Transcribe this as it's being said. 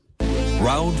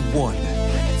Round one.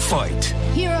 Fight.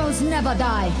 Heroes never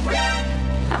die.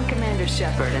 I'm Commander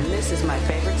Shepard, and this is my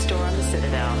favorite store on the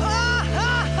Citadel.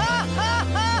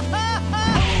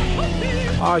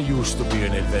 I used to be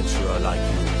an adventurer like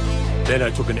you. Then I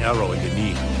took an arrow in the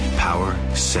knee. Power,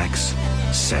 sex,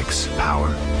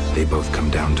 power. They both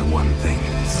come down to one thing.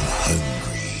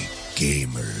 Hungry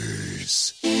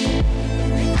Gamers.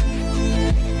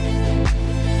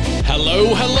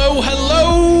 Hello, hello,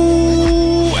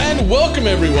 hello, and welcome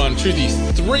everyone to the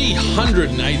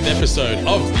 308th episode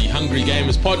of the Hungry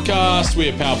Gamers podcast. We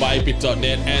are powered by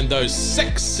 8bit.net and those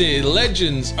sexy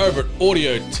legends over at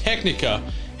Audio Technica.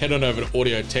 Head on over to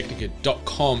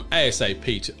audiotechnica.com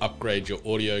ASAP to upgrade your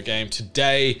audio game.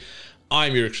 Today,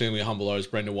 I'm your extremely humble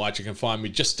host, Brendan White. You can find me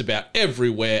just about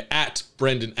everywhere at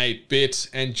Brendan8bit.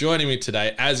 And joining me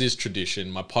today, as is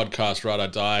tradition, my podcast, Ride or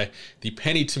Die, the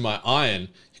penny to my iron.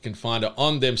 You can find her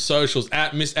on them socials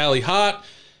at Miss Ali Hart.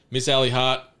 Miss Ali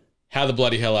Hart, how the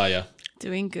bloody hell are you?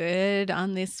 Doing good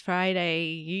on this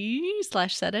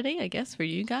Friday/Saturday, I guess, for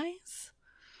you guys.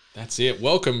 That's it.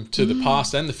 Welcome to the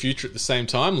past and the future at the same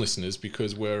time, listeners,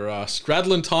 because we're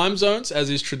straddling time zones,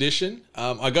 as is tradition.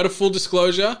 I got a full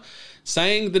disclosure.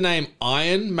 Saying the name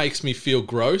Iron makes me feel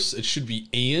gross. It should be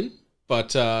Ian,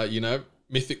 but,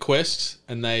 Mythic Quest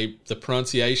and the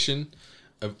pronunciation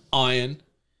of Iron,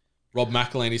 Rob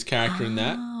McElhenney's character in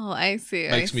that. Oh, I see.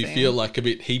 Makes me feel like a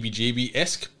bit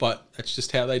heebie-jeebie-esque, but that's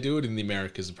just how they do it in the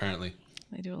Americas, apparently.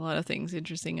 They do a lot of things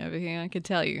interesting over here, I could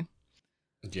tell you.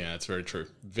 Yeah, it's very true.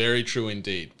 Very true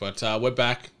indeed. But we're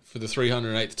back for the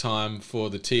 308th time for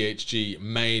the THG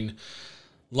main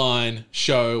line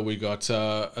show. We got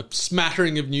a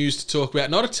smattering of news to talk about.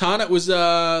 Not a ton. It was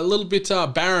a little bit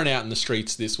barren out in the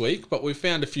streets this week, but we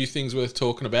found a few things worth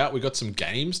talking about. We got some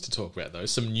games to talk about, though.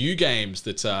 Some new games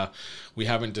that we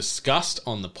haven't discussed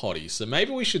on the potty. So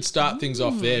maybe we should start things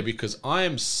off there, because I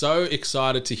am so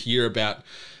excited to hear about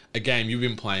a game you've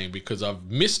been playing, because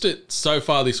I've missed it so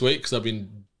far this week because I've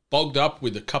been bogged up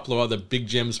with a couple of other big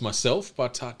gems myself.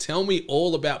 But tell me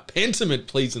all about Pentiment,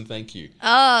 please and thank you.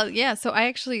 Yeah, so I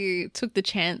actually took the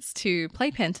chance to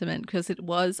play Pentiment because it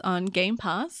was on Game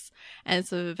Pass and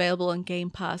it's available on Game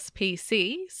Pass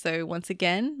PC. So once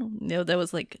again, there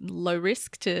was like low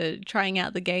risk to trying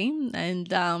out the game, and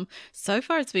so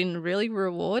far it's been really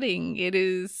rewarding. It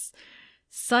is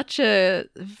such a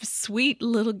sweet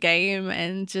little game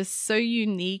and just so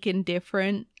unique and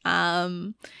different.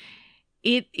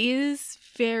 It is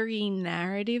very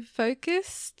narrative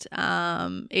focused.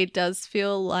 It does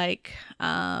feel like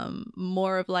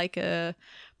more of like a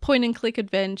point and click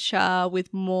adventure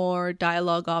with more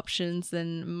dialogue options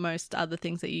than most other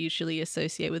things that you usually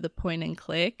associate with a point and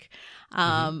click.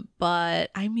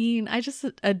 But I mean, I just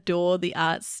adore the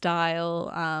art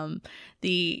style,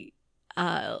 the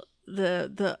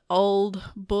old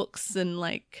books and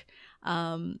like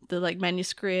the like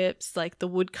manuscripts, like the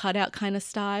wood cutout kind of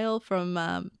style from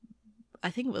I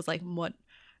think it was like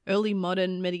early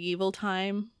modern medieval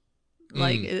time,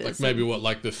 like maybe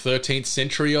like the 13th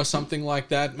century or something like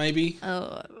that, maybe.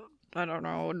 I don't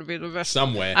know. I wouldn't be the best.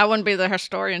 Somewhere. I wouldn't be the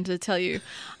historian to tell you.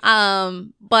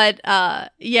 But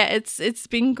it's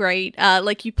been great.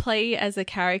 Like you play as a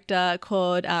character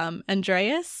called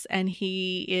Andreas, and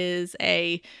he is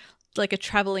a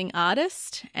traveling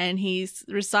artist, and he's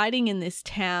residing in this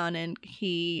town, and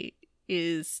he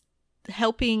is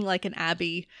helping like an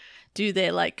abbey do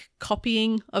their like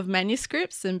copying of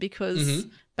manuscripts. And because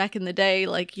back in the day,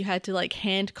 like you had to like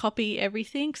hand copy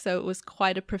everything, so it was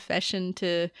quite a profession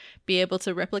to be able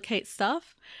to replicate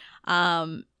stuff.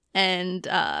 And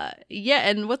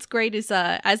what's great is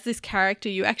as this character,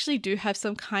 you actually do have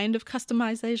some kind of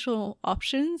customizational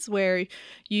options where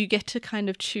you get to kind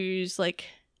of choose like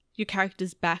your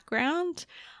character's background.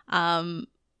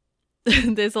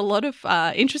 There's a lot of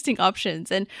interesting options,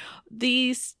 and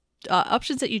these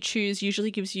options that you choose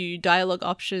usually gives you dialogue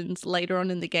options later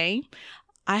on in the game.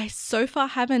 I so far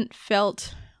haven't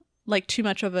felt like too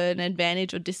much of an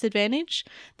advantage or disadvantage.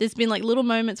 There's been like little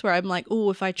moments where I'm like,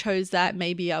 oh, if I chose that,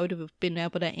 maybe I would have been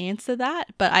able to answer that,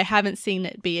 but I haven't seen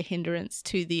it be a hindrance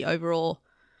to the overall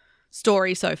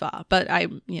story so far. But I,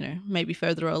 maybe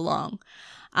further along.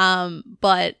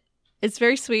 But it's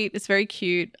very sweet. It's very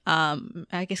cute.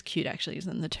 I guess cute actually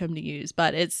isn't the term to use,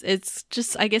 but it's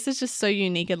just, I guess it's just so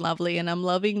unique and lovely. And I'm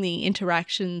loving the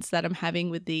interactions that I'm having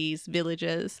with these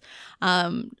villagers.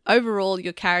 Overall,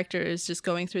 your character is just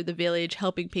going through the village,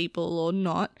 helping people or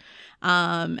not.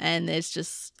 And there's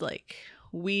just like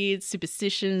weird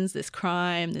superstitions, there's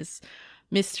crime, there's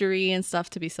mystery and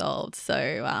stuff to be solved.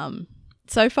 So,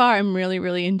 so far I'm really,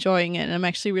 really enjoying it. And I'm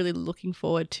actually really looking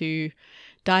forward to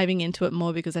diving into it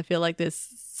more because I feel like there's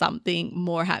something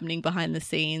more happening behind the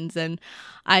scenes. And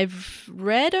I've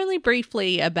read only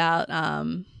briefly about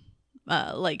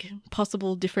like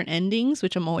possible different endings,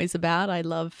 which I'm always about. I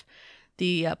love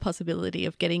the possibility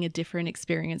of getting a different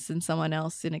experience than someone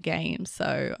else in a game.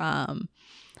 So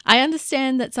I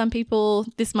understand that some people,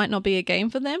 this might not be a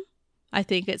game for them. I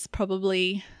think it's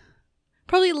probably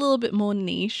a little bit more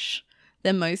niche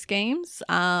than most games.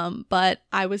 But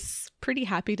I was pretty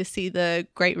happy to see the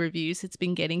great reviews it's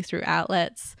been getting through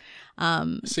outlets.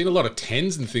 I've seen a lot of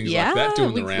 10s and things like that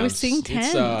doing the rounds. We're seeing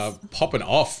 10s. It's popping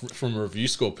off from a review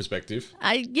score perspective.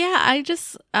 I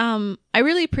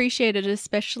really appreciate it,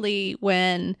 especially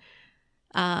when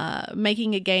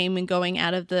making a game and going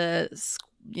out of the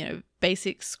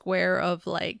basic square of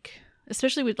like,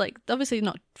 especially with like, obviously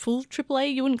not full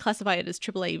AAA. You wouldn't classify it as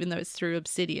AAA even though it's through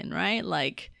Obsidian, right?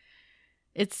 Like,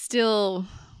 it's still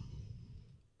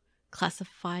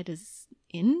classified as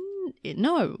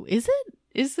no, is it?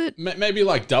 Is it maybe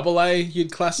like AA?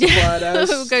 You'd classify it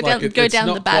as go down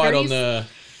the batteries.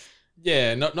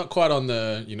 Not quite on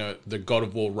the the God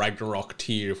of War Ragnarok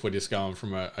tier if we're just going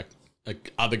from a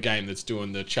other game that's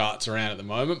doing the charts around at the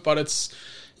moment. But it's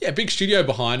big studio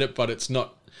behind it, but it's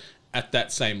not at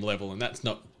that same level, and that's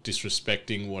not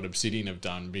disrespecting what Obsidian have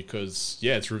done because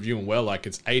it's reviewing well. Like,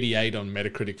 it's 88 on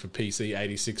Metacritic for PC,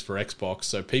 86 for Xbox,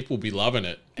 so people will be loving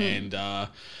it. And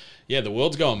the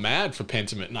world's going mad for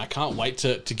Pentiment, and I can't wait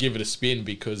to give it a spin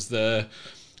because the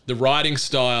writing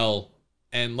style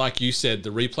and, like you said,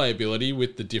 the replayability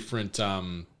with the different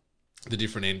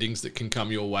endings that can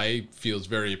come your way feels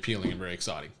very appealing and very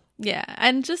exciting. Yeah,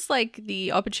 and just like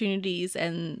the opportunities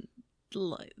and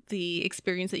the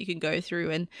experience that you can go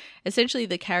through, and essentially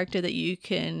the character that you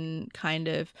can kind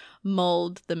of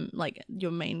mold them, like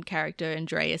your main character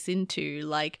Andreas into.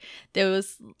 Like,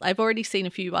 I've already seen a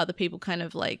few other people kind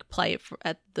of like play it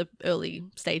at the early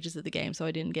stages of the game, so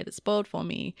I didn't get it spoiled for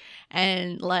me.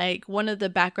 And like, one of the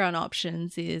background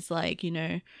options is like,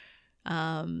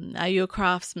 are you a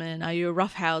craftsman? Are you a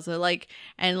roughhouser? Like,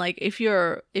 and like, if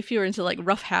you're into like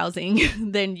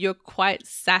roughhousing, then you're quite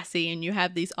sassy, and you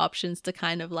have these options to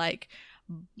kind of like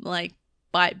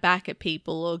bite back at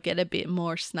people or get a bit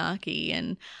more snarky.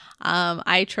 And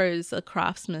I chose a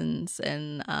craftsman's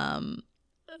and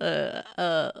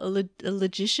a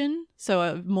logician,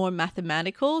 so more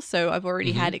mathematical. So I've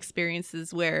already had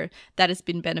experiences where that has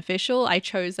been beneficial. I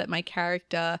chose that my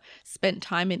character spent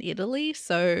time in Italy,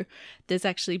 so there's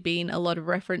actually been a lot of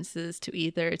references to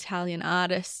either Italian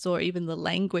artists or even the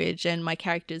language, and my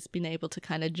character's been able to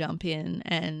kind of jump in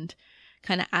and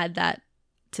kind of add that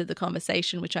to the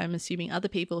conversation, which I'm assuming other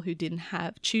people who didn't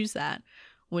choose that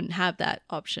wouldn't have that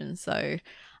option. So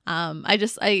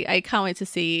I can't wait to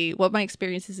see what my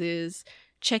experiences is,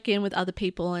 check in with other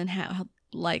people and how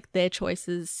like their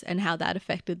choices and how that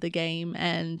affected the game,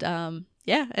 and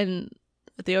and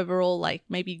the overall, like,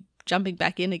 maybe jumping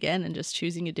back in again and just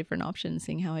choosing a different option,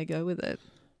 seeing how I go with it.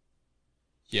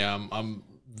 Yeah, I'm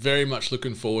very much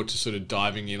looking forward to sort of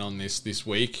diving in on this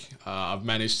week. I've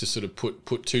managed to sort of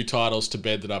put two titles to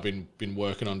bed that I've been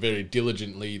working on very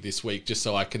diligently this week, just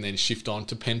so I can then shift on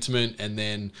to Pentiment and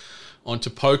then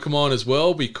onto Pokemon as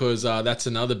well, because that's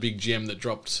another big gem that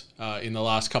dropped in the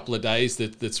last couple of days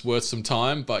that's worth some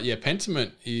time. But yeah,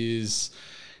 Pentiment is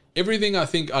everything I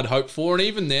think I'd hoped for, and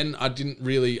even then I didn't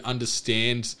really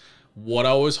understand what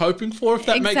I was hoping for, if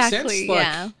that makes sense.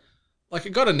 Like,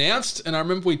 it got announced, and I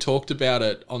remember we talked about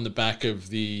it on the back of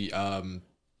the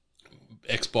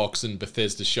Xbox and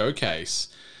Bethesda showcase,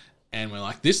 and we're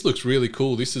like, this looks really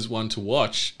cool, this is one to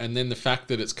watch. And then the fact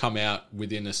that it's come out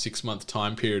within a 6-month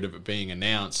time period of it being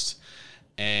announced,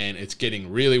 and it's getting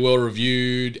really well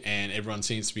reviewed, and everyone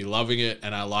seems to be loving it,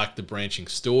 and I like the branching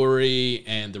story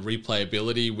and the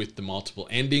replayability with the multiple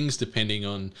endings depending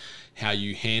on how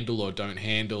you handle or don't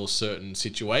handle certain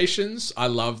situations. I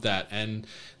love that. And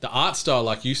the art style,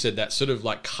 like you said, that sort of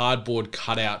like cardboard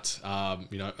cutout,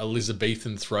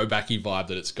 Elizabethan throwbacky vibe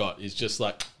that it's got is just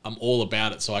like, I'm all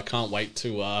about it. So I can't wait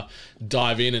to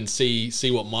dive in and see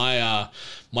what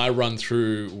my run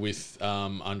through with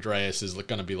Andreas is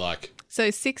going to be like. So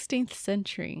 16th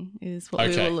century is what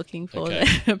we were looking for there,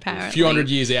 apparently. A few hundred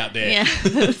years out there. Yeah,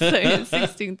 so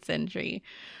 16th century.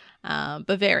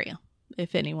 Bavaria,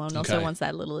 if anyone also wants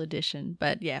that little addition.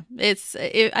 But yeah,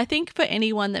 I think for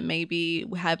anyone that maybe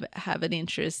have an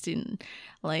interest in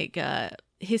like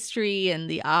history and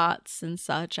the arts and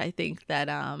such, I think that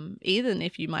even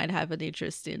if you might have an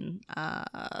interest in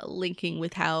linking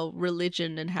with how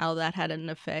religion and how that had an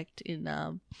effect in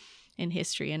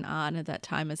history and art at that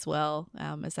time as well,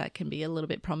 as that can be a little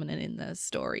bit prominent in the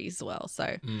story as well.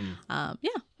 So,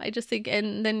 I just think,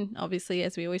 and then obviously,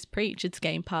 as we always preach, it's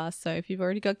Game Pass. So if you've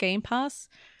already got Game Pass,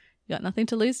 you got nothing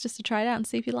to lose just to try it out and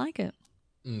see if you like it.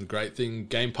 The great thing,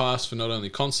 Game Pass for not only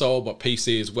console but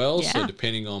PC as well. Yeah. So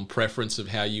depending on preference of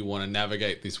how you want to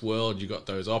navigate this world, you got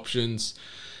those options.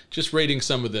 Just reading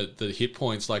some of the hit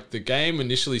points, like the game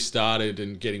initially started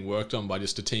and getting worked on by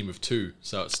just a team of 2.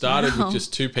 So it started with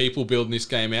just 2 people building this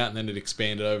game out, and then it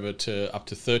expanded over to up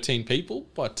to 13 people.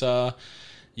 But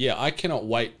I cannot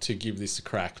wait to give this a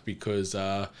crack because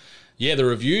the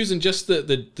reviews and just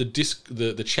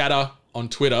the chatter on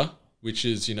Twitter, which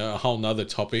is a whole nother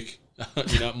topic.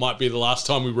 It might be the last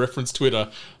time we reference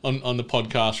Twitter on the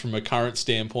podcast from a current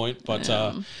standpoint, but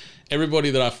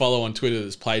everybody that I follow on Twitter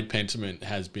that's played Pentiment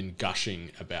has been gushing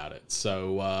about it.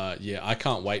 So, I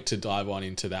can't wait to dive on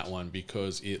into that one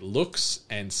because it looks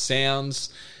and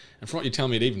sounds, and from what you're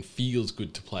telling me, it even feels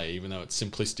good to play, even though it's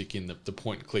simplistic in the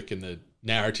point and click and the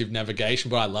narrative navigation,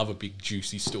 but I love a big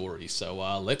juicy story.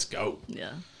 So, let's go.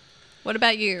 Yeah. What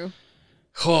about you?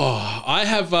 Oh, I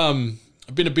have...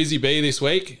 I've been a busy bee this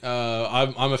week.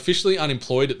 I'm officially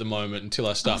unemployed at the moment until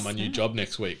I start my new job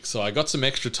next week. So I got some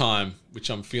extra time, which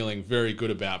I'm feeling very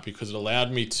good about because it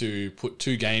allowed me to put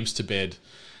 2 games to bed.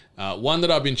 One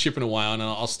that I've been chipping away on, and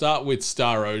I'll start with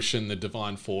Star Ocean, the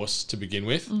Divine Force, to begin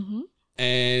with. Mm-hmm.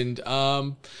 And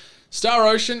Star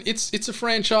Ocean, it's a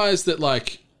franchise that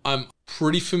I'm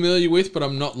pretty familiar with, but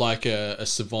I'm not like a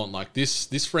savant like this.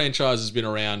 This franchise has been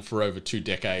around for over 2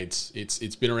 decades.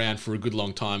 It's been around for a good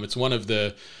long time. It's one of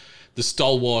the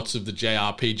stalwarts of the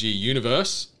JRPG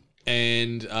universe,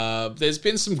 and there's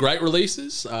been some great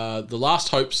releases. The Last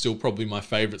Hope's still probably my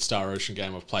favorite Star Ocean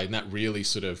game I've played, and that really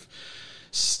sort of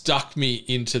stuck me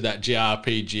into that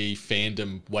JRPG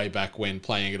fandom way back when,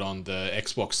 playing it on the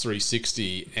Xbox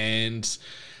 360. And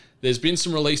there's been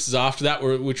some releases after that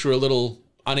which were a little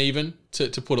uneven, to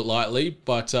put it lightly,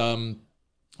 but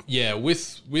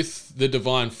with the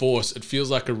Divine Force, it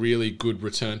feels like a really good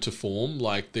return to form.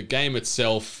 Like the game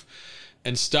itself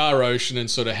and Star Ocean and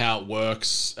sort of how it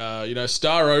works.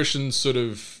 Star Ocean sort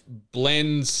of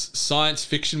blends science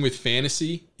fiction with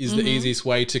fantasy is the easiest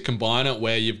way to combine it,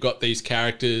 where you've got these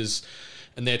characters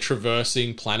and they're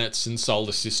traversing planets and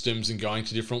solar systems and going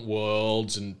to different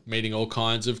worlds and meeting all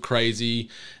kinds of crazy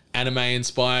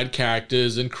anime-inspired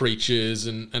characters and creatures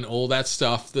and all that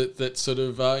stuff that sort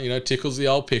of, tickles the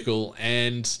old pickle.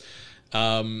 And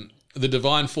the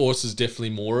Divine Force is definitely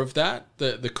more of that.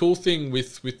 The cool thing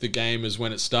with the game is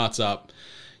when it starts up,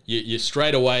 you're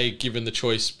straight away given the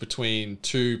choice between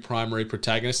 2 primary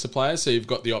protagonists to play. So you've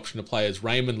got the option to play as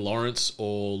Raymond Lawrence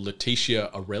or Letitia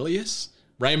Aurelius.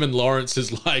 Raymond Lawrence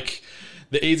is like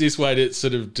the easiest way to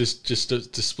sort of just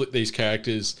to split these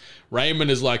characters.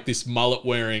 Raymond is like this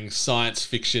mullet-wearing science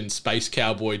fiction space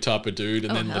cowboy type of dude,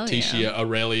 and then Letitia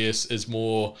Aurelius is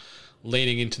more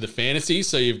leaning into the fantasy.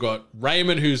 So you've got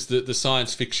Raymond, who's the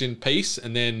science fiction piece,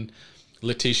 and then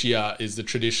Letitia is the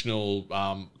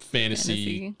traditional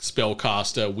fantasy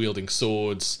spellcaster wielding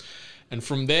swords. And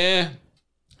from there,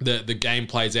 the game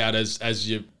plays out as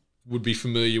you would be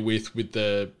familiar with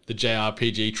the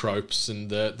JRPG tropes and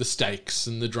the stakes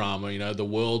and the drama.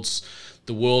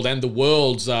 The world and the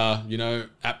worlds are,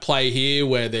 at play here,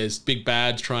 where there's big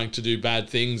bads trying to do bad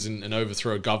things and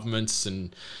overthrow governments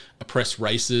and oppress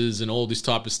races and all this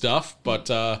type of stuff. But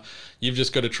you've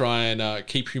just got to try and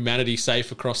keep humanity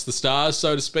safe across the stars,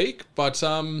 so to speak. But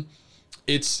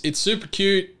it's super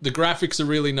cute. The graphics are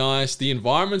really nice. The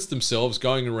environments themselves,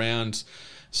 going around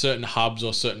certain hubs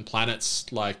or certain planets,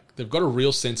 like they've got a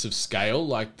real sense of scale.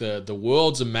 Like the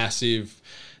worlds are massive.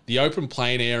 The open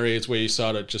plain areas where you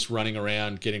sort of just running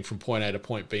around, getting from point A to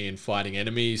point B and fighting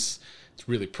enemies, it's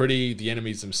really pretty. The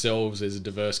enemies themselves, there's a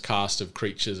diverse cast of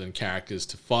creatures and characters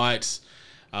to fight.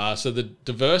 So the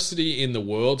diversity in the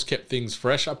worlds kept things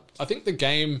fresh. I think the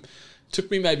game took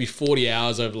me maybe 40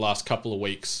 hours over the last couple of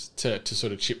weeks to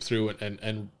sort of chip through it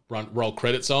and roll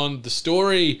credits on. The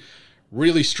story,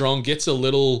 really strong, gets a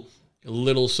little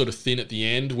sort of thin at the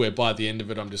end, where by the end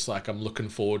of it, I'm just like, I'm looking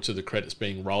forward to the credits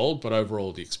being rolled. But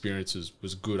overall, the experience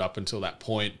was good up until that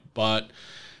point. But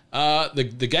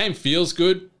the game feels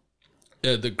good.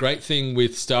 The great thing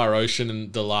with Star Ocean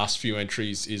and the last few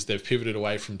entries is they've pivoted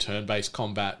away from turn-based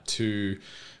combat to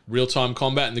real-time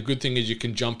combat. And the good thing is you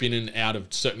can jump in and out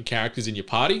of certain characters in your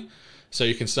party. So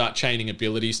you can start chaining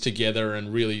abilities together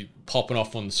and really popping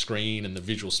off on the screen, and the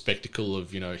visual spectacle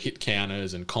of, hit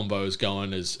counters and combos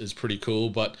going is pretty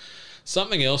cool. But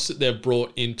something else that they've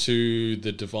brought into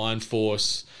the Divine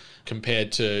Force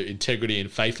compared to Integrity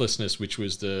and Faithlessness, which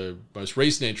was the most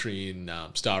recent entry in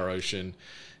Star Ocean,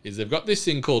 is they've got this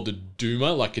thing called the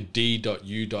Duma, like a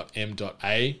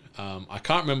D.U.M.A. I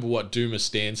can't remember what Duma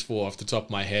stands for off the top of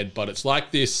my head, but it's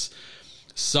like this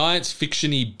science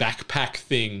fiction-y backpack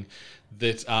thing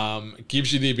that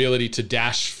gives you the ability to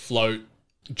dash, float,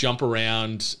 jump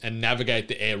around, and navigate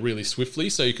the air really swiftly.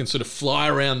 So you can sort of fly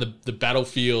around the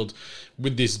battlefield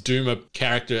with this Duma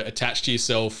character attached to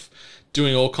yourself,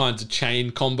 doing all kinds of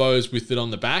chain combos with it on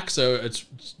the back. So it's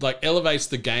like elevates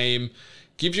the game,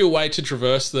 gives you a way to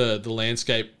traverse the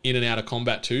landscape in and out of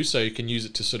combat too, so you can use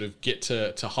it to sort of get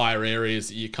to higher areas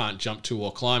that you can't jump to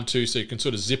or climb to, so you can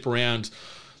sort of zip around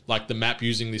like the map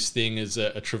using this thing as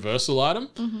a traversal item.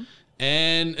 Mm-hmm.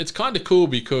 And it's kind of cool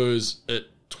because it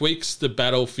tweaks the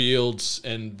battlefields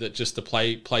and just the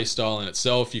play style in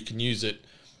itself. You can use it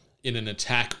in an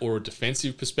attack or a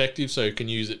defensive perspective, so you can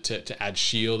use it to add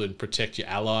shield and protect your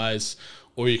allies,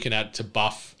 or you can add it to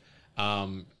buff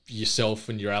yourself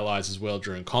and your allies as well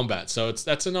during combat. So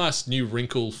that's a nice new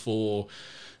wrinkle for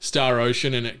Star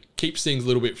Ocean, and it keeps things a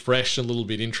little bit fresh and a little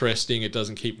bit interesting. It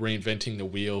doesn't keep reinventing the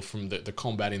wheel from the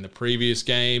combat in the previous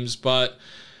games. But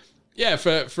yeah,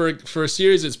 for a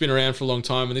series that's been around for a long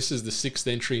time, and this is the 6th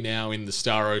entry now in the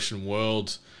Star Ocean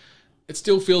world, it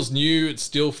still feels new. It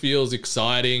still feels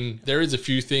exciting. There is a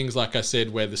few things, like I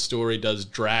said, where the story does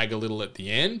drag a little at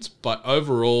the end, but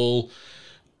overall,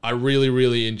 I really,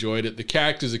 really enjoyed it. The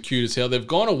characters are cute as hell. They've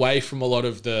gone away from a lot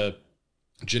of the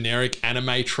generic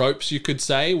anime tropes, you could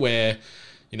say, where,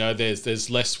 you know, there's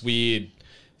less weird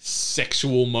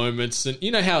sexual moments, and you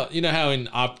know how in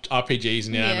RPGs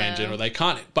and anime in general, they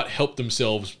can't but help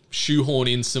themselves shoehorn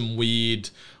in some weird,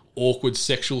 awkward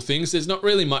sexual things. There's not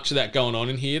really much of that going on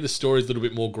in here. The story's a little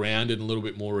bit more grounded and a little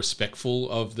bit more respectful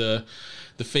of the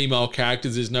female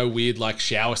characters. There's no weird like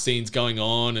shower scenes going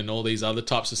on and all these other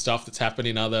types of stuff that's happened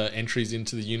in other entries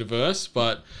into the universe,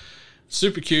 but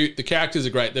super cute. The characters are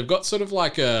great. They've got sort of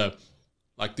like the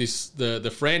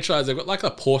franchise, they've got like a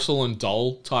porcelain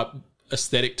doll type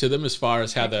aesthetic to them as far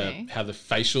as how the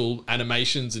facial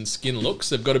animations and skin looks.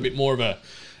 They've got a bit more of a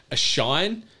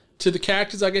shine to the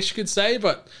characters, I guess you could say,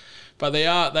 but they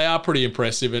are pretty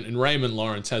impressive, and Raymond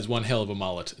Lawrence has one hell of a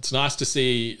mullet. It's nice to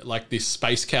see like this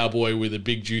space cowboy with a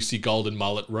big juicy golden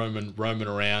mullet roaming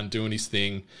around doing his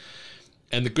thing.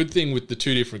 And the good thing with the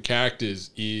two different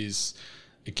characters is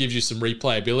it gives you some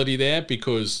replayability there,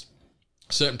 because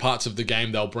certain parts of the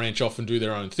game they'll branch off and do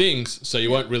their own things, so you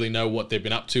won't really know what they've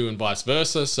been up to and vice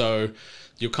versa. So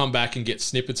you'll come back and get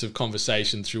snippets of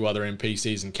conversation through other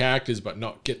NPCs and characters, but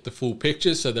not get the full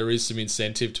picture. So there is some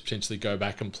incentive to potentially go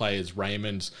back and play as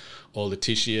Raymond or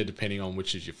Letitia, depending on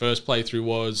which is your first playthrough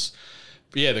was.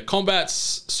 But yeah, the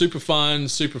combat's super fun,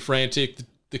 super frantic.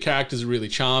 The characters are really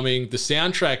charming. The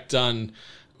soundtrack done,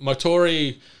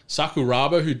 Motori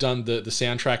Sakuraba, who done the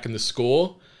soundtrack and the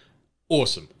score,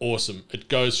 awesome. It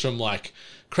goes from like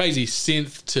crazy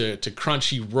synth to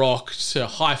crunchy rock to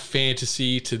high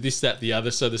fantasy to this, that, the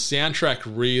other. So the soundtrack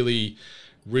really,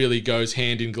 really goes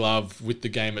hand in glove with the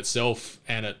game itself,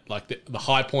 and it like the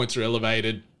high points are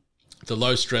elevated, the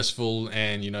low stressful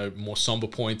and, you know, more somber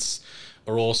points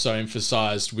are also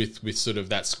emphasized with sort of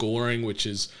that scoring, which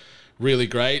is really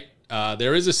great.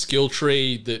 There is a skill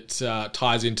tree that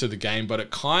ties into the game, but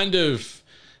it kind of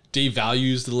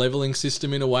devalues the leveling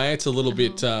system in a way. It's a little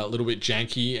bit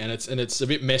janky, and it's a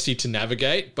bit messy to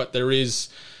navigate. But there is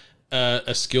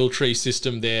a skill tree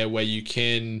system there where you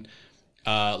can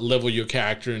level your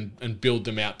character and build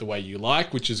them out the way you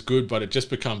like, which is good. But it just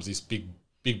becomes this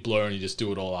big blur, and you just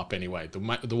do it all up anyway.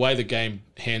 The way the game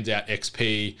hands out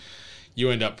XP, you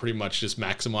end up pretty much just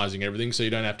maximizing everything, so you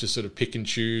don't have to sort of pick and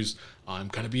choose. I'm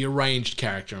going to be a ranged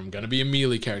character, I'm going to be a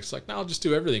melee character. It's like, no, I'll just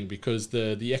do everything because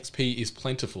the XP is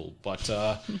plentiful. But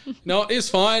no, it is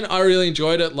fine. I really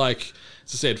enjoyed it. Like,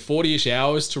 as I said, 40-ish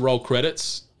hours to roll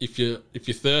credits. If you're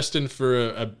thirsting for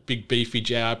a big beefy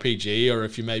JRPG, or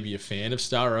if you're maybe a fan of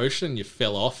Star Ocean, you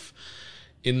fell off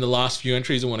in the last few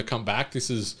entries and want to come back, this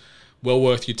is well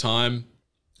worth your time.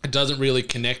 It doesn't really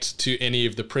connect to any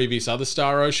of the previous other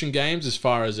Star Ocean games as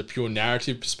far as a pure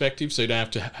narrative perspective, so you don't have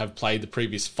to have played the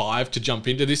previous 5 to jump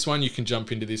into this one. You can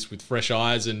jump into this with fresh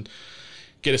eyes and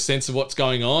get a sense of what's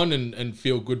going on and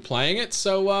feel good playing it.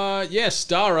 So, yeah,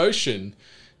 Star Ocean,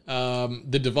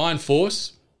 The Divine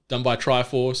Force, done by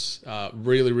Triforce.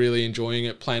 Really, really enjoying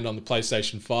it. Playing on the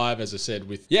PlayStation 5, as I said,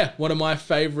 with, one of my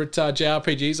favourite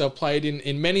JRPGs I've played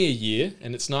in many a year,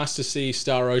 and it's nice to see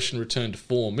Star Ocean return to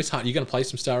form. Miss Hart, you going to play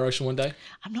some Star Ocean one day?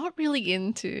 I'm not really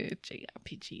into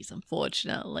JRPGs,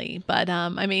 unfortunately, but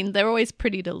I mean, they're always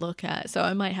pretty to look at, so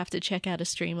I might have to check out a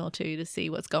stream or two to see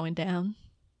what's going down.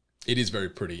 It is very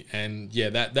pretty. And yeah,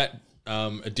 that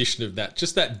addition of that,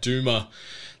 just that Duma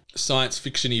science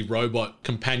fiction-y robot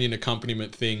companion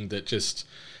accompaniment thing that just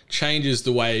changes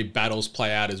the way battles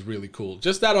play out is really cool.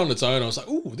 Just that on its own, I was like,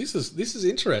 ooh, this is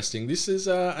interesting. This is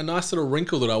a nice little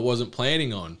wrinkle that I wasn't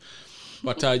planning on.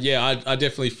 But yeah, I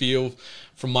definitely feel,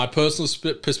 from my personal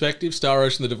perspective, Star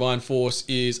Ocean: The Divine Force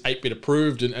is 8-bit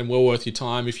approved and well worth your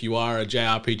time if you are a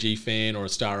JRPG fan or a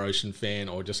Star Ocean fan,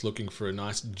 or just looking for a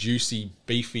nice, juicy,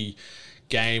 beefy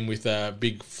game with a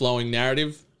big flowing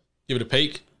narrative. Give it a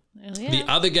peek. Hell yeah. The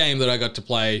other game that I got to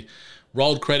play,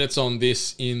 rolled credits on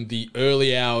this in the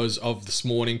early hours of this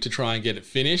morning to try and get it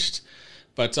finished.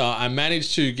 But I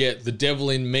managed to get The Devil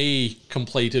in Me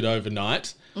completed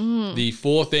overnight. The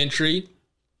 4th entry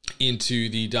into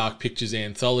the Dark Pictures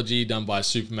anthology done by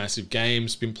Supermassive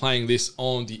Games. Been playing this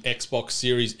on the Xbox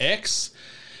Series X.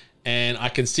 And I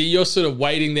can see you're sort of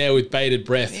waiting there with bated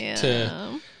breath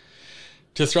to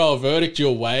throw a verdict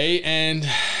your way. And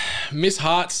Miss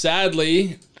Hart,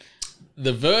 sadly,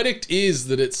 the verdict is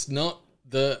that it's not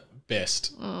the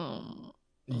best.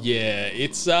 Yeah,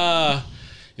 it's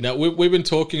we've been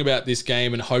talking about this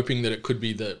game and hoping that it could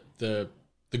be the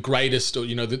greatest, or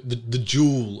the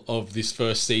jewel of this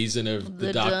first season of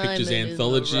the Dark Pictures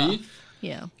anthology.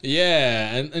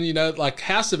 Yeah, and like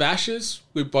House of Ashes,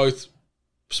 we've both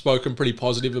spoken pretty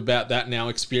positive about that in our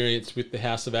experience with the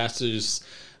House of Ashes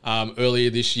earlier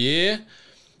this year.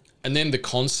 And then the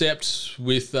concept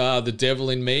with The Devil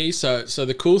in Me. So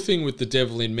the cool thing with The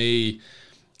Devil in Me,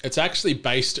 it's actually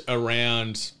based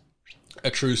around a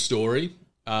true story.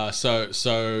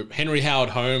 So Henry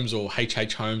Howard Holmes, or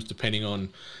H.H. Holmes, depending on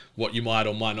what you might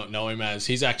or might not know him as,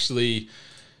 he's actually,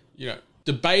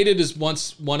 debated as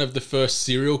once one of the first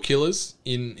serial killers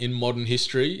in modern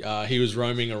history. He was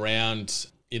roaming around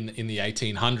in the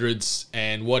 1800s,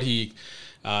 and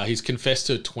he's confessed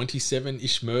to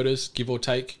 27-ish murders, give or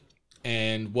take.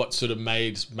 And what sort of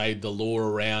made the lore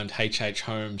around H.H.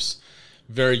 Holmes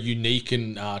very unique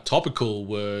and topical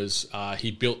was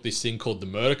he built this thing called the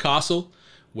Murder Castle,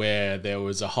 where there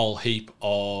was a whole heap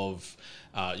of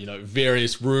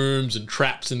various rooms and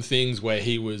traps and things where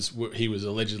he was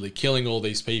allegedly killing all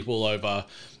these people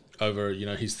over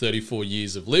his 34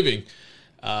 years of living,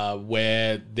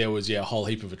 where there was a whole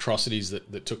heap of atrocities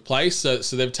that took place. So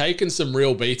they've taken some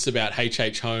real beats about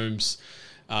H.H. Holmes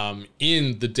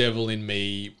in The Devil in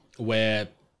Me, where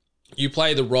you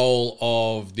play the role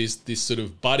of this sort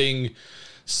of budding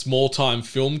small-time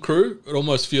film crew. It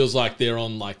almost feels like they're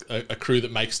on like a crew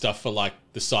that makes stuff for like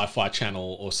the Sci-Fi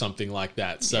Channel or something like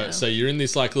that. So you're in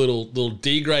this like little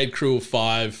D-grade crew of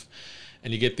 5,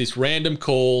 and you get this random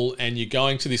call, and you're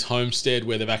going to this homestead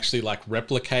where they've actually like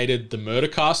replicated the Murder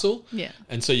Castle. Yeah.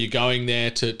 And so you're going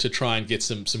there to try and get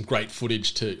some great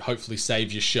footage to hopefully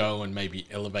save your show and maybe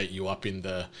elevate you up in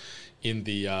the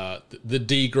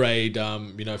D-grade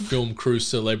film crew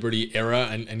celebrity era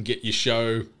and get your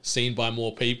show seen by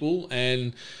more people.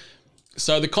 And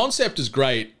so the concept is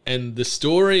great, and the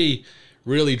story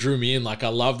really drew me in. Like, I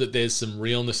love that there's some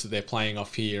realness that they're playing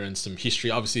off here and some history.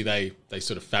 Obviously, they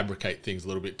sort of fabricate things a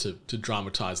little bit to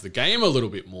dramatize the game a little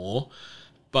bit more.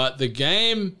 But the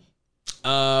game,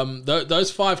 those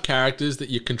 5 characters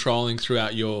that you're controlling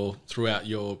throughout your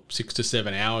 6 to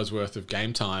 7 hours worth of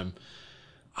game time,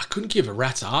 I couldn't give a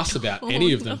rat's ass about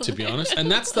any of them, to be honest.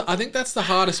 And I think that's the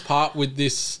hardest part with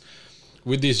this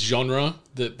genre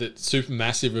that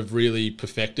Supermassive have really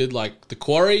perfected. Like, The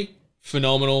Quarry,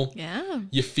 phenomenal. Yeah.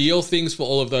 You feel things for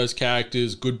all of those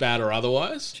characters, good, bad, or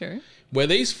otherwise. Sure. Where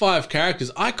these 5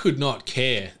 characters, I could not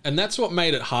care. And that's what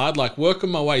made it hard. Like, working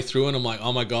my way through, and I'm like,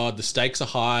 oh my God, the stakes are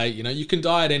high. You can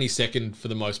die at any second for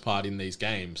the most part in these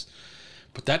games.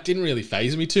 But that didn't really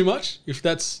faze me too much, if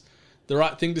that's the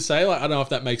right thing to say. Like, I don't know if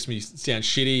that makes me sound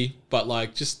shitty, but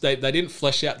like, just they didn't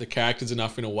flesh out the characters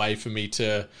enough in a way for me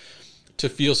to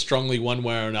feel strongly one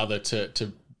way or another,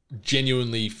 to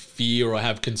genuinely fear or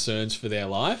have concerns for their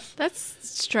life. That's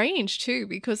strange too,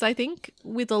 because I think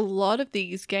with a lot of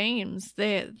these games,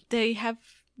 they have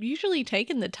usually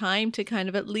taken the time to kind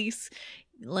of at least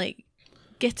like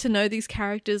get to know these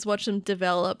characters, watch them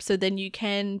develop, so then you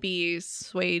can be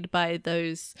swayed by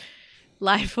those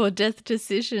life or death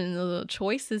decisions or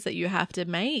choices that you have to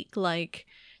make. Like,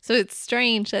 so it's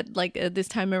strange that like this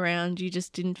time around you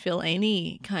just didn't feel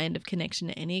any kind of connection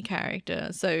to any character.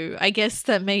 So I guess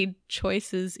that made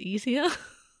choices easier.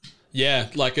 Yeah,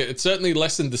 like it certainly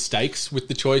lessened the stakes with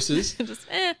the choices. Just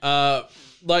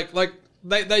like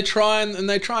they try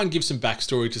and give some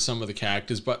backstory to some of the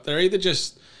characters, but they're either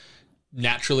just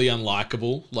naturally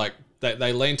unlikable. Like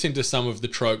they lent into some of the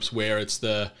tropes where it's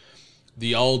the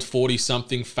the old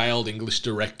 40-something failed English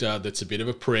director that's a bit of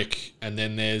a prick, and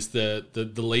then there's the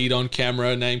lead on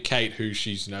camera named Kate, who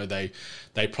she's, you know, they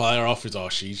play her off as, oh,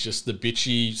 she's just the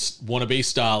bitchy wannabe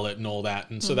starlet and all that,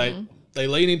 and so they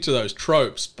lean into those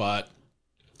tropes, but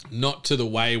not to the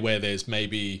way where there's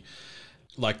maybe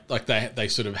like they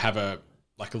sort of have a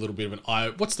little bit of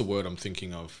an what's the word I'm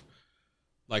thinking of?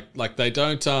 Like they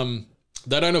don't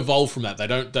evolve from that. They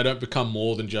don't become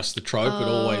more than just the trope. It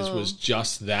always was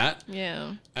just that.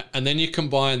 Yeah. And then you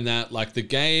combine that, like the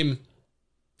game,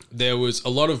 there was a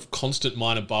lot of constant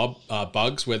minor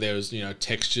bugs where there was, you know,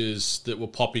 textures that were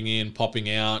popping in, popping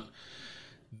out.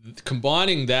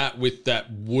 Combining that with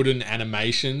that wooden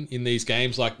animation in these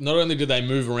games, like not only do they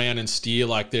move around and steer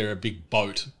like they're a big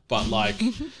boat, but like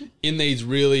in these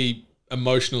really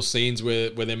emotional scenes where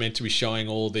they're meant to be showing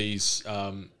all these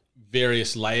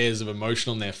various layers of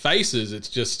emotion on their faces, it's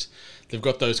just they've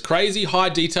got those crazy high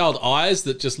detailed eyes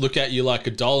that just look at you like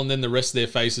a doll, and then the rest of their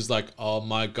face is like, oh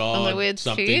my god,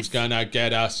 something's gonna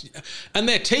get us. And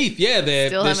their teeth, yeah,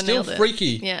 they're still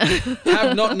freaky. Yeah.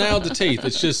 Have not nailed the teeth.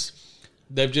 It's just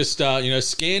they've just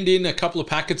scanned in a couple of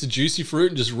packets of juicy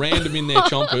fruit and just rammed them in their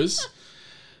chompers.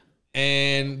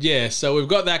 And yeah, so we've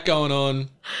got that going on,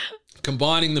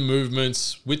 combining the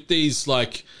movements with these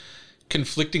like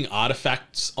conflicting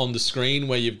artifacts on the screen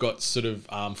where you've got sort of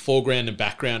foreground and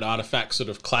background artifacts sort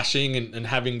of clashing and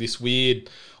having this weird,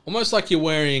 almost like you're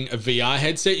wearing a VR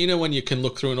headset, you know, when you can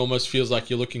look through and almost feels like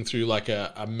you're looking through like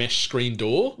a mesh screen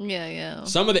door. Yeah, yeah.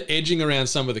 Some of the edging around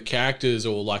some of the characters,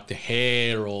 or like the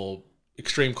hair, or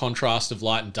extreme contrast of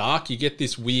light and dark, you get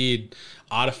this weird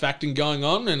artifacting going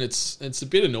on, and it's a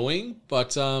bit annoying,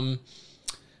 but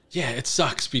yeah, it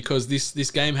sucks because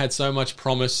this game had so much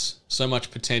promise, so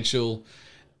much potential,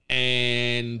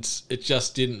 and it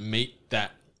just didn't meet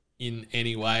that in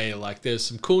any way. Like, there's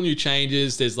some cool new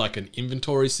changes. There's like an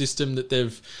inventory system that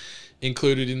they've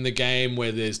included in the game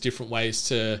where there's different ways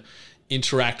to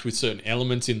interact with certain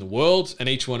elements in the world, and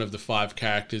each one of the 5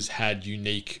 characters had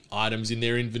unique items in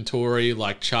their inventory.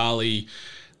 Like Charlie,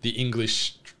 the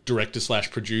English director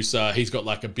 / producer, he's got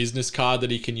like a business card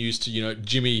that he can use to, you know,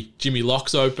 Jimmy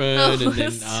locks open, and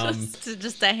then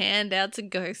just a hand out to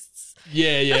ghosts.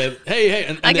 Yeah. Hey,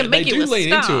 and I can make they you do a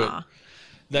lean star.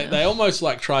 into it. They almost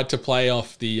like tried to play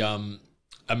off the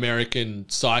American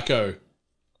Psycho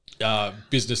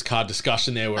business card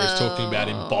discussion there, where he's talking about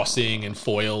embossing and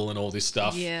foil and all this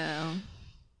stuff. Yeah.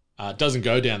 Doesn't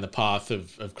go down the path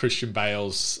of Christian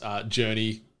Bale's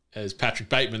journey as Patrick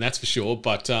Bateman, that's for sure.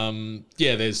 But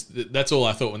yeah, that's all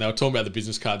I thought when they were talking about the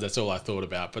business cards. That's all I thought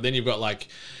about. But then you've got like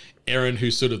Erin,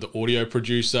 who's sort of the audio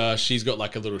producer. She's got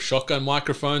like a little shotgun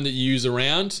microphone that you use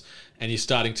around, and you're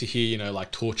starting to hear, you know,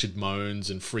 like tortured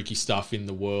moans and freaky stuff in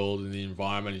the world and the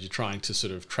environment, and you're trying to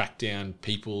sort of track down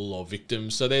people or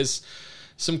victims. So there's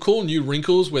some cool new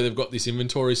wrinkles where they've got this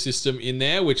inventory system in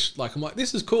there, which like, I'm like,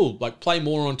 this is cool. Like, play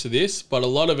more onto this. But a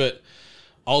lot of it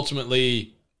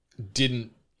ultimately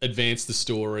didn't advance the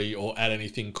story or add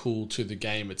anything cool to the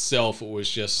game itself. It was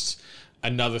just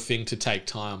another thing to take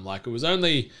time. Like, it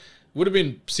would have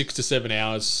been 6 to 7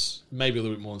 hours, maybe a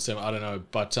little bit more than 7, I don't know.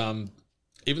 But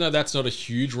even though that's not a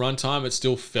huge runtime, it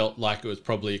still felt like it was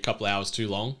probably a couple hours too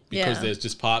long, because there's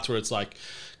just parts where it's like,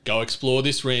 go explore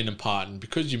this random part, and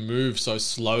because you move so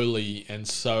slowly and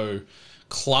so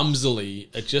clumsily,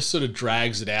 it just sort of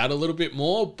drags it out a little bit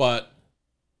more. But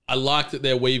I like that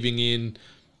they're weaving in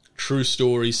true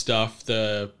story stuff.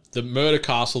 The murder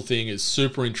castle thing is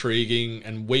super intriguing,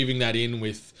 and weaving that in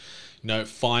with, you know,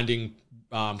 finding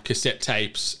cassette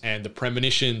tapes and the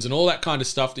premonitions and all that kind of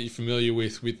stuff that you're familiar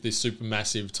with this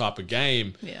supermassive type of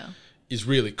game is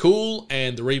really cool,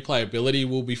 and the replayability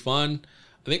will be fun.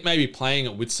 I think maybe playing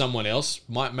it with someone else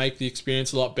might make the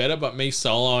experience a lot better, but me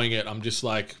soloing it, I'm just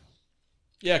like,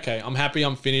 yeah, okay, I'm happy,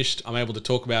 I'm finished, I'm able to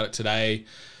talk about it today,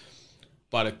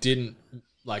 but it didn't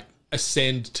like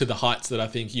ascend to the heights that I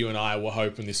think you and I were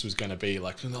hoping this was going to be.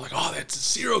 Like, and they're like, oh, that's a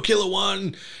serial killer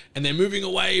one, and they're moving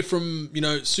away from, you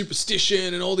know,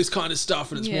 superstition and all this kind of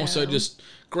stuff, and it's more so just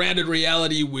grounded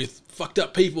reality with fucked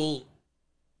up people,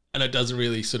 and it doesn't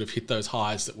really sort of hit those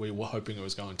highs that we were hoping it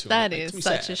was going to. That is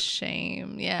such a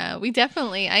shame. Yeah, we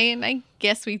definitely, I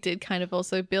guess we did kind of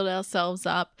also build ourselves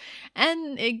up,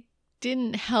 and it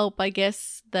didn't help, I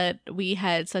guess, that we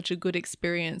had such a good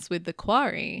experience with the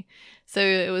Quarry. So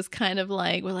it was kind of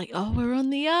like, we're like, oh, we're on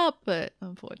the up, but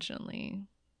unfortunately,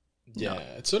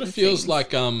 it sort of feels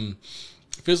like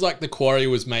the Quarry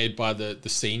was made by the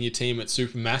senior team at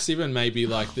Supermassive, and maybe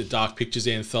like the Dark Pictures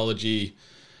anthology.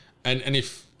 And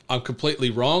if I'm completely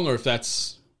wrong, or if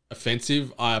that's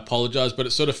offensive, I apologize, but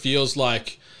it sort of feels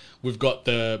like we've got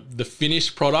the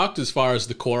finished product as far as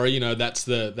the quarry, that's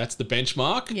the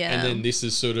benchmark. Yeah. And then this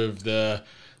is sort of the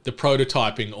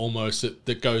prototyping almost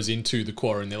that goes into the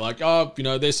quarry, and they're like, oh,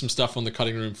 there's some stuff on the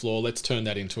cutting room floor, let's turn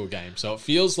that into a game. So it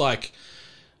feels like,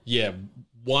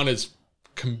 one is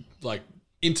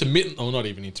intermittent, or not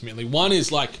even intermittently, one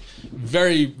is like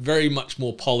very, very much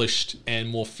more polished and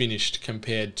more finished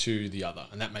compared to the other,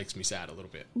 and that makes me sad a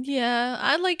little bit. Yeah,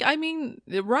 I mean,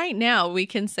 right now we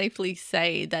can safely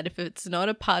say that if it's not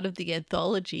a part of the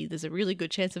anthology, there's a really good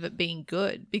chance of it being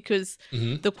good, because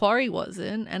The Quarry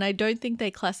wasn't, and I don't think they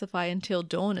classify Until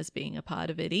Dawn as being a part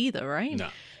of it either, right? No.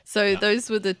 So those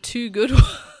were the two good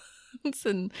ones,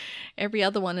 and every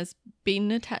other one has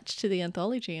been attached to the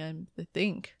anthology, I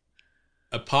think.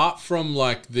 Apart from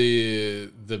like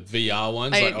the VR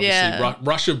ones, like obviously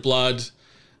Rush of Blood,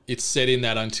 it's set in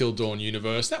that Until Dawn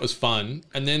universe. That was fun.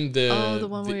 And then the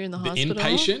one where you're in the hospital?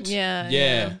 Inpatient.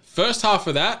 Yeah. First half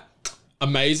of that,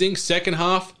 amazing. Second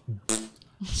half,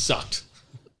 sucked.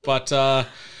 But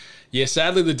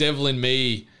sadly, The Devil in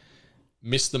Me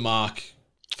missed the mark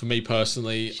for me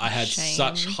personally. I had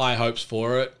such high hopes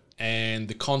for it, and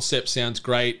the concept sounds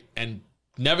great, and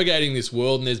navigating this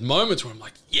world, and there's moments where I'm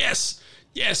like, yes,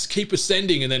 keep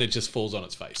ascending, and then it just falls on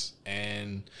its face,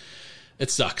 and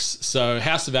it sucks. So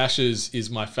House of Ashes is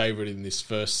my favorite in this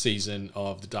first season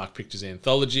of the Dark Pictures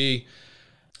anthology.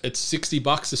 It's $60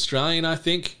 Australian, I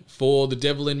think, for The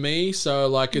Devil in Me. So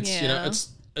like it's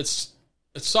it's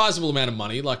a sizable amount of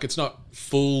money. Like it's not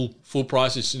full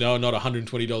price. It's not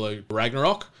 $120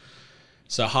 Ragnarok.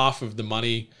 So half of the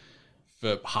money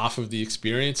for half of the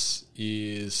experience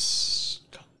is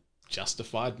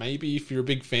justified, maybe, if you're a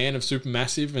big fan of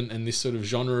Supermassive and this sort of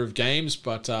genre of games.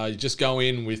 But you just go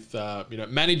in with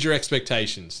manage your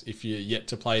expectations. If you're yet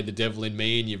to play The Devil in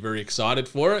Me and you're very excited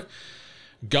for it,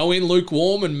 go in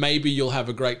lukewarm and maybe you'll have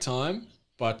a great time.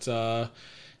 But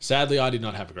sadly, I did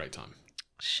not have a great time.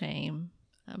 Shame.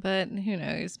 But who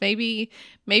knows? Maybe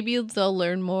they'll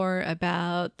learn more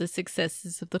about the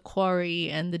successes of The Quarry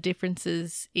and the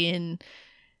differences in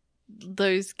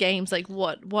those games. Like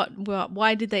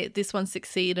why did this one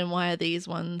succeed and why are these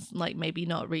ones like maybe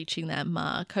not reaching that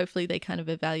mark? Hopefully they kind of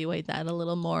evaluate that a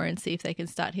little more and see if they can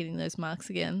start hitting those marks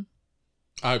again.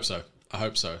 I hope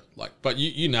so. Like, but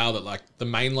you nailed it. Like the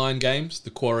mainline games,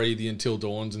 The Quarry, the Until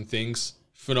Dawns and things,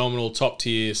 phenomenal, top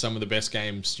tier, some of the best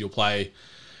games you'll play.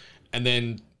 And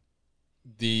then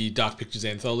the Dark Pictures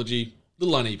anthology, a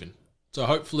little uneven. So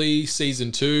hopefully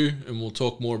season 2, and we'll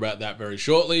talk more about that very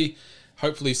shortly,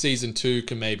 hopefully season 2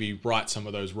 can maybe right some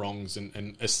of those wrongs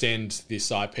and ascend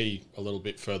this IP a little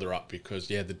bit further up, because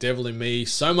The Devil in Me,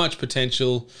 so much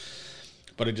potential,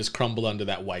 but it just crumbled under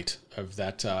that weight of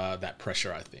that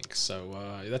pressure, I think.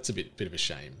 So that's a bit of a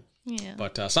shame. Yeah.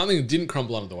 But something that didn't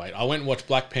crumble under the weight, I went and watched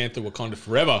Black Panther: Wakanda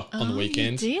Forever on the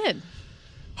weekend. You did.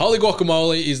 Holy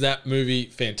guacamole, is that movie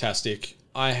fantastic.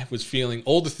 I was feeling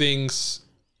all the things.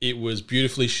 It was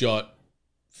beautifully shot,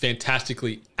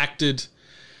 fantastically acted.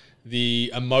 The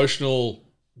emotional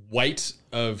weight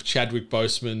of Chadwick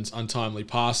Boseman's untimely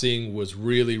passing was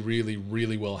really, really,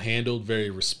 really well handled, very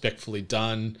respectfully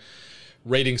done.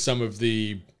 Reading some of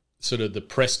the sort of the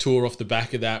press tour off the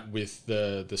back of that with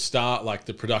the start, like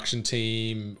the production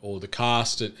team or the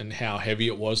cast, and how heavy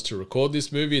it was to record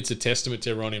this movie. It's a testament to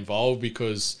everyone involved,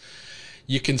 because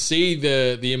you can see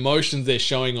the emotions they're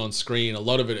showing on screen. A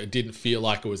lot of it didn't feel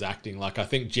like it was acting. Like, I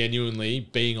think genuinely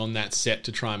being on that set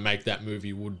to try and make that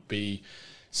movie would be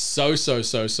so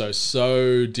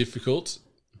difficult,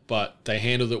 but they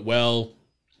handled it well.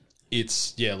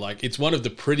 It's one of the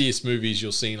prettiest movies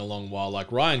you'll see in a long while. Like,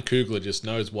 Ryan Coogler just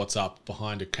knows what's up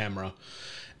behind a camera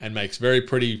and makes very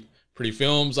pretty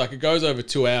films. Like, it goes over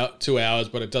 2 hours,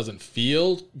 but it doesn't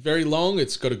feel very long.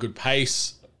 It's got a good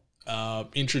pace.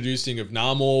 Introducing of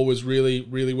Namor was really,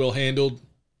 really well handled.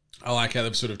 I like how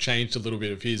they've sort of changed a little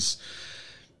bit of his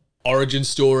origin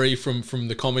story from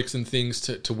the comics and things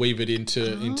to weave it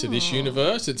into this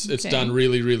universe. It's done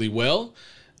really, really well.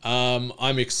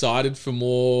 I'm excited for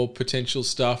more potential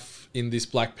stuff in this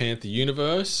Black Panther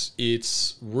universe.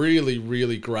 It's really,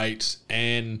 really great.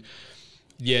 And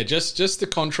just the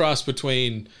contrast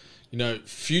between,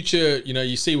 future,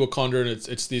 you see Wakanda and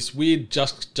it's this weird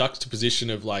juxtaposition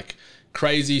of like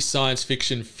crazy science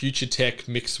fiction, future tech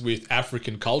mixed with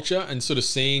African culture, and sort of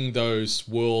seeing those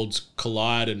worlds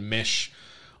collide and mesh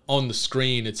on the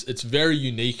screen. It's very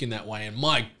unique in that way. And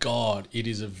my God, it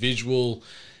is a visual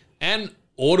and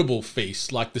audible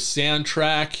feast. Like the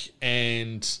soundtrack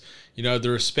and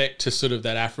the respect to sort of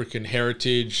that African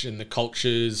heritage and the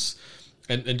cultures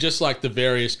And just like the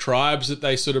various tribes that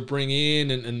they sort of bring in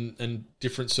and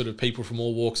different sort of people from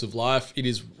all walks of life, it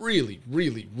is really,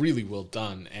 really, really well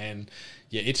done. And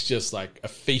yeah, it's just like a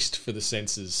feast for the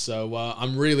senses. So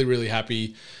I'm really, really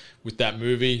happy with that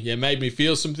movie. Yeah, made me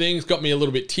feel some things, got me a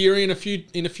little bit teary in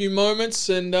a few moments,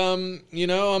 and you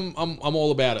know, I'm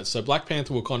all about it. So Black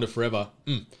Panther: Wakanda Forever,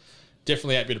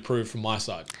 definitely 8-bit approved from my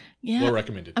side. Yeah, well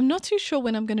recommended. I'm not too sure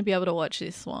when I'm going to be able to watch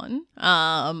this one.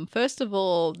 First of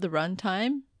all, the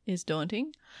runtime is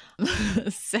daunting.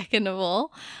 Second of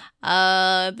all,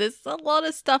 there's a lot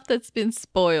of stuff that's been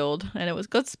spoiled, and it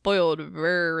got spoiled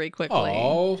very quickly.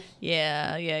 Oh,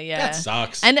 yeah. That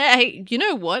sucks. And you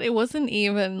know what? It wasn't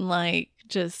even like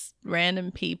just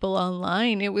random people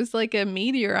online. It was like a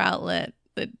media outlet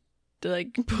that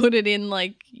like put it in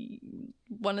like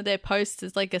one of their posts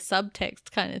is like a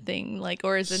subtext kind of thing, like,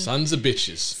 or is it sons of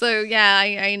bitches? So yeah,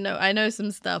 I know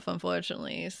some stuff,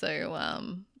 unfortunately.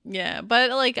 So yeah,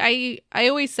 but like I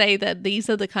always say that these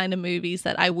are the kind of movies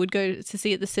that I would go to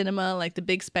see at the cinema, like the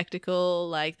big spectacle,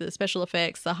 like the special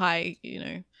effects, the high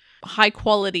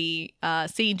quality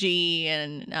CG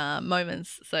and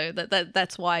moments. So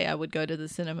that's why I would go to the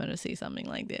cinema to see something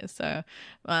like this. So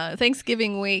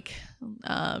Thanksgiving week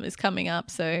is coming up,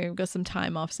 so we've got some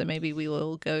time off, so maybe we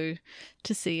will go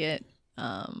to see it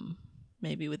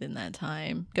maybe within that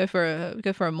time. Go for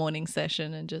a morning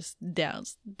session and just down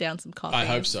some coffee. I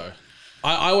hope so.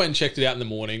 I went and checked it out in the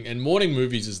morning, and morning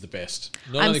movies is the best.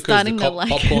 Not only because starting the to like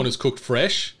popcorn is cooked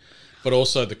fresh, but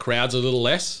also the crowd's a little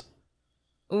less.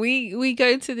 We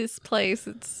go to this place.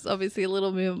 It's obviously a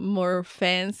little bit more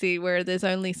fancy, where there's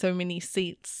only so many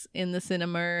seats in the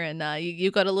cinema, and you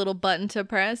got a little button to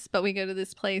press. But we go to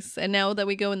this place, and now that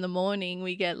we go in the morning,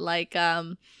 we get like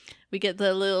we get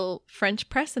the little French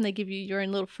press, and they give you your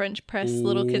own little French press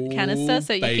little canister,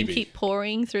 so you can keep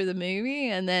pouring through the movie.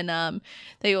 And then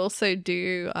they also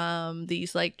do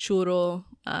these like churro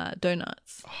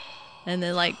donuts. And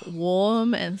they're like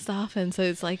warm and stuff, and so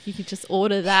it's like you can just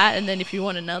order that, and then if you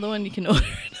want another one, you can order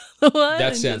another one.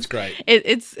 That sounds great.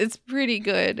 It's pretty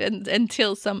good, and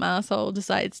until some asshole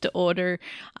decides to order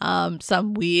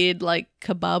some weird like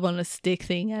kebab on a stick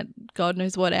thing at God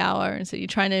knows what hour, and so you're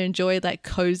trying to enjoy that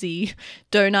cozy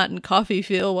donut and coffee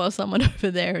feel while someone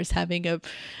over there is having a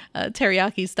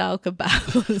teriyaki style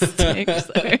kebab on a stick.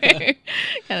 So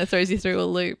kind of throws you through a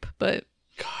loop, but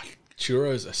God.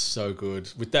 Churros are so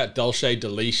good with that dulce de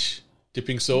leche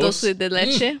dipping sauce. Dulce de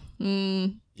leche.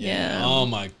 Yeah. Oh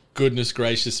my goodness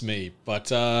gracious me!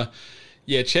 But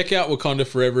yeah, check out Wakanda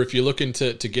Forever if you're looking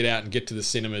to get out and get to the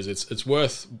cinemas. It's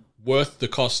worth the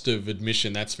cost of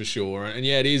admission, that's for sure. And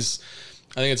yeah, it is.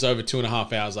 I think it's over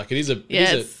 2.5 hours. Like it is a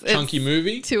chunky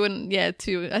movie. Two. I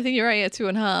think you're right. Yeah,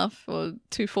 2.5 or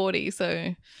 2:40.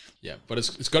 So yeah, but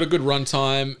it's got a good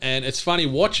runtime, and it's funny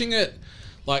watching it.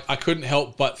 Like I couldn't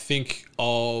help but think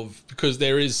of, because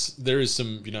there is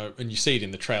some, you know, and you see it in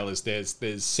the trailers, there's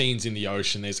scenes in the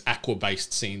ocean, there's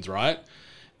aqua-based scenes, right?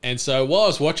 And so while I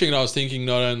was watching it, I was thinking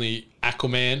not only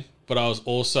Aquaman, but I was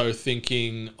also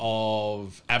thinking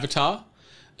of Avatar,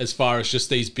 as far as just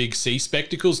these big sea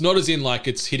spectacles, not as in like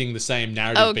it's hitting the same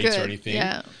narrative beats or anything.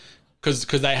 Yeah. Because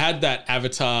they had that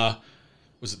Avatar,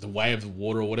 was it The Way of the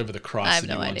Water or whatever the Christ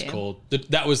the new one's called?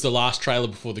 That was the last trailer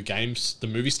before the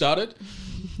movie started.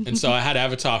 And so I had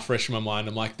Avatar fresh in my mind.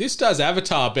 I'm like, this does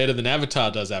Avatar better than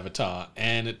Avatar does Avatar.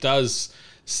 And it does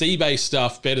sea-based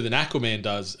stuff better than Aquaman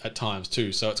does at times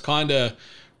too. So it's kind of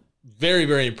very,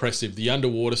 very impressive. The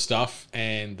underwater stuff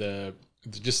and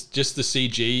just the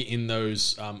CG in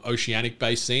those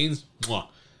oceanic-based scenes. Mwah.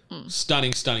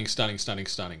 Stunning.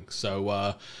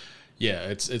 So, yeah,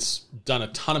 it's done a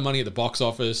ton of money at the box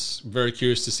office. Very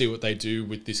curious to see what they do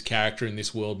with this character in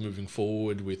this world moving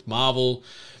forward with Marvel,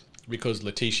 because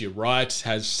Letitia Wright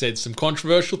has said some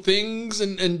controversial things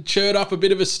and churred up a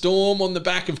bit of a storm on the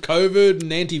back of COVID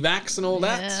and anti-vax and all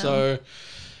that. So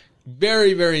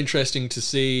very, very interesting to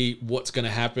see what's going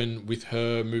to happen with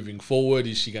her moving forward.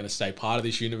 Is she going to stay part of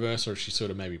this universe, or has she sort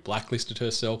of maybe blacklisted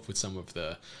herself with some of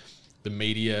the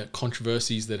media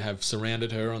controversies that have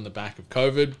surrounded her on the back of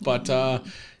COVID? But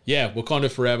yeah,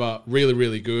 Wakanda Forever, really,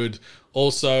 really good.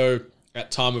 Also, at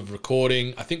time of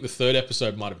recording, I think the 3rd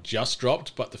episode might have just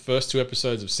dropped, but the first 2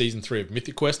 episodes of season 3 of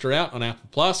Mythic Quest are out on Apple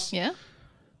Plus. Yeah.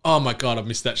 Oh my God, I've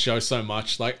missed that show so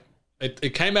much. Like,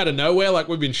 it came out of nowhere. Like,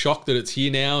 we've been shocked that it's here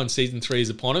now and season 3 is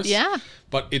upon us. Yeah.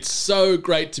 But it's so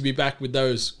great to be back with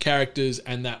those characters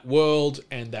and that world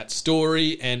and that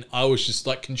story. And I was just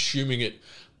like consuming it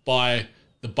by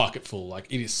the bucketful. Like,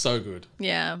 it is so good.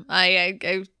 Yeah.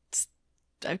 I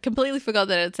I completely forgot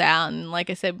that it's out. And like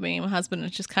I said, me and my husband are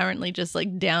just currently just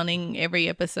like downing every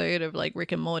episode of like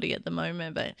Rick and Morty at the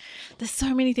moment. But there's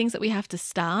so many things that we have to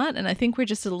start. And I think we're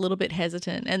just a little bit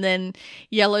hesitant. And then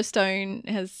Yellowstone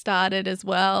has started as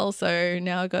well. So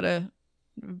now I've got to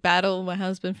battle my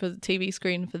husband for the TV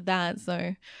screen for that.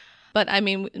 So, but I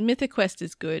mean, Mythic Quest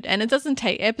is good. And it doesn't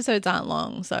take, episodes aren't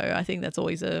long. So I think that's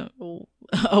always a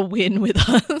win with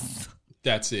us.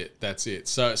 That's it.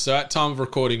 So at time of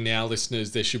recording now,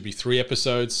 listeners, there should be 3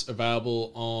 episodes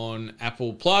available on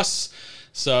Apple Plus.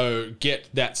 So get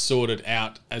that sorted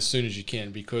out as soon as you can,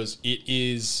 because it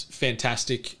is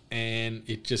fantastic and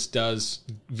it just does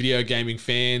video gaming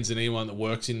fans and anyone that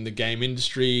works in the game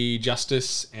industry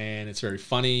justice. And it's very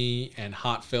funny and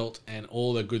heartfelt and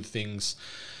all the good things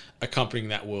accompanying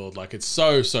that world. Like, it's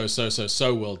so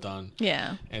well done.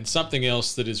 Yeah. And something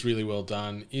else that is really well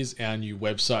done is our new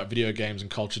website,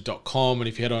 videogamesandculture.com. And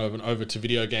if you head over to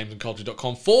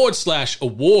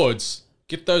videogamesandculture.com/awards,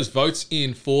 get those votes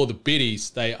in for the biddies.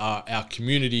 They are our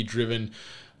community-driven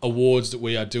awards that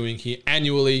we are doing here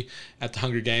annually at the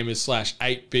Hungry Gamers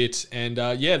 /8bit. And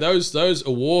those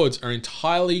awards are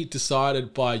entirely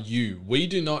decided by you. We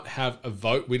do not have a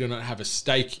vote. We do not have a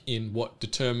stake in what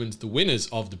determines the winners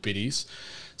of the biddies.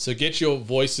 So get your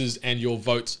voices and your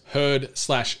votes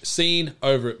heard/seen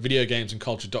over at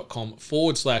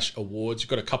videogamesandculture.com/awards. You've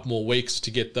got a couple more weeks to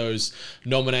get those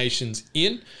nominations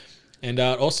in. And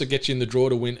also get you in the draw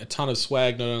to win a ton of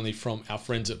swag, not only from our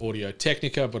friends at Audio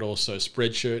Technica, but also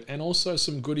Spreadshirt, and also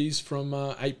some goodies from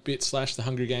 8bit / The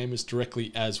Hungry Gamers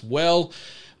directly as well.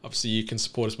 Obviously, you can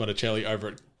support us monetarily over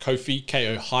at Ko-fi,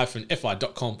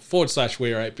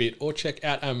 ko-fi.com/weare8bit, or check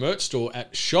out our merch store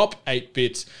at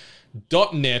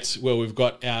shop8bit.net, where we've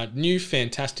got our new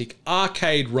fantastic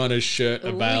Arcade Runners shirt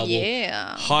available,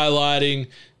 highlighting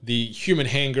the human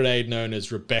hand grenade known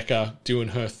as Rebecca doing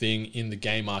her thing in the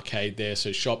game arcade there.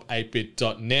 So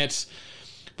shop8bit.net.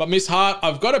 But Miss Hart,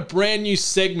 I've got a brand new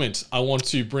segment I want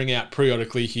to bring out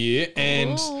periodically here.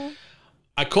 And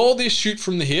I call this Shoot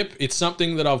from the Hip. It's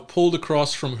something that I've pulled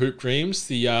across from Hoop Dreams,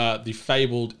 the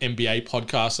fabled NBA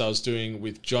podcast I was doing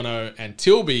with Jono and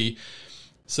Tilby.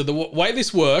 So the way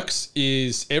this works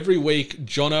is every week,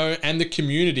 Jono and the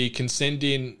community can send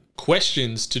in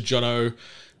questions to Jono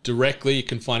directly. You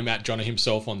can find him at Jono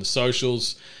himself on the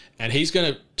socials. And he's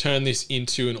going to turn this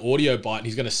into an audio bite. And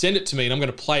he's going to send it to me and I'm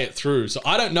going to play it through. So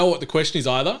I don't know what the question is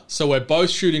either. So we're both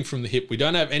shooting from the hip. We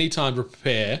don't have any time to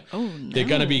prepare. Oh, no. They're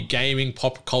going to be gaming,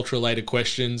 pop culture related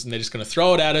questions. And they're just going to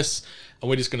throw it at us. And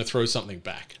we're just going to throw something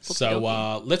back.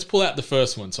 So let's pull out the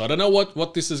first one. So I don't know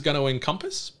what this is going to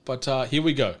encompass. But here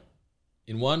we go.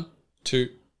 In 1, 2,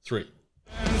 3.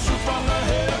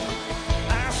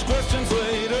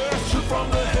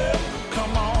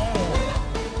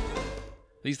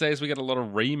 These days we get a lot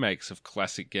of remakes of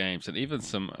classic games and even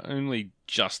some only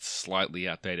just slightly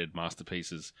outdated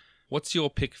masterpieces. What's your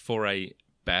pick for a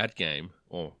bad game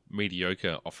or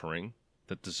mediocre offering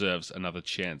that deserves another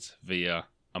chance via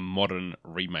a modern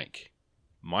remake?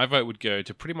 My vote would go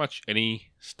to pretty much any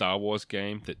Star Wars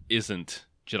game that isn't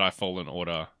Jedi Fallen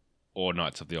Order or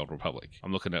Knights of the Old Republic.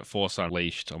 I'm looking at Force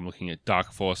Unleashed, I'm looking at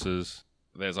Dark Forces.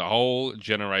 There's a whole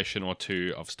generation or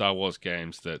two of Star Wars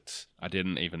games that I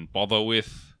didn't even bother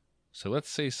with. So let's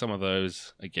see some of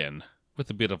those again with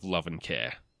a bit of love and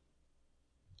care.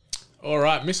 All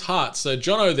right, Miss Hart. So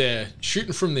Jono there,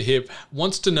 shooting from the hip,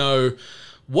 wants to know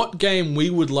what game we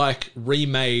would like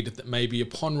remade that maybe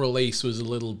upon release was a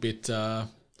little bit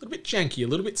janky, a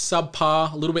little bit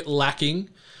subpar, a little bit lacking.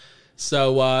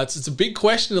 So it's a big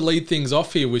question to lead things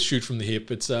off here with Shoot from the Hip.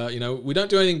 It's we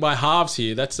don't do anything by halves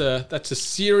here. That's a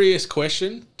serious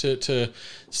question to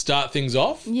start things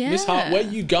off. Yeah. Miss Hart, where are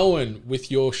you going with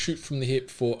your Shoot from the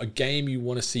Hip for a game you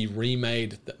want to see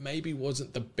remade that maybe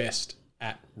wasn't the best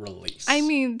at release? I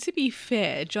mean, to be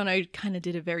fair, Jono kind of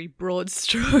did a very broad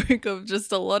stroke of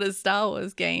just a lot of Star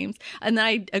Wars games. And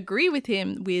I agree with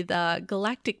him with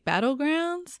Galactic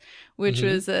Battlegrounds, which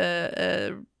was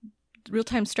a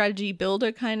real-time strategy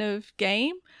builder kind of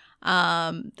game.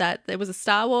 That there was a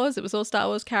Star Wars. It was all Star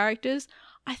Wars characters.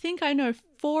 I think I know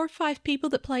 4 or 5 people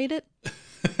that played it.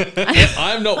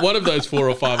 I'm not one of those 4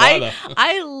 or 5 either.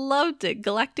 I loved it.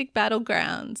 Galactic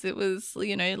Battlegrounds. It was,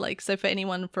 so for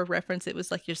anyone for reference, it was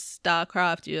like your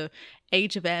StarCraft, your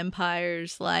Age of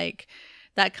Empires, like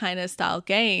that kind of style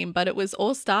game, but it was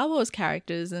all Star Wars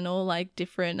characters and all like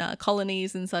different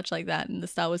colonies and such like that in the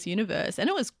Star Wars universe. And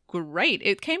it was great.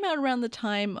 It came out around the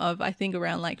time of, I think,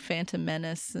 around like Phantom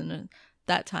Menace and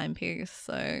that time piece.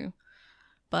 So,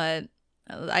 but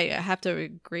I have to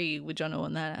agree with Jono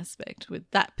on that aspect with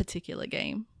that particular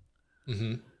game.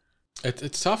 Mm-hmm.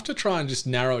 It's tough to try and just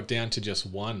narrow it down to just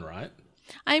one, right?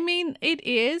 I mean, it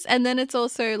is. And then it's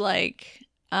also like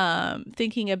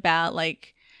thinking about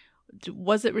like,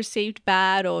 was it received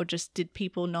bad or just did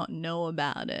people not know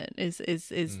about it? Is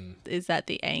that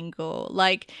the angle?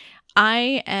 Like,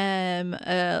 I am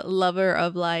a lover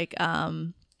of like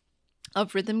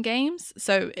of rhythm games,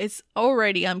 so it's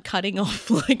already I'm cutting off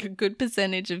like a good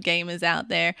percentage of gamers out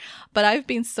there, but I've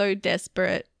been so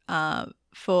desperate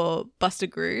for Buster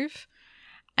Groove,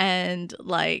 and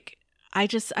like I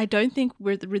don't think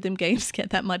rhythm games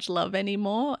get that much love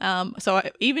anymore.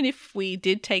 Even if we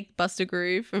did take Buster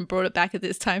Groove and brought it back at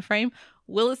this time frame,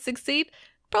 will it succeed?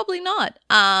 Probably not.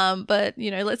 But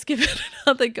let's give it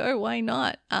another go. Why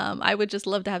not? I would just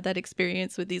love to have that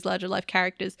experience with these larger life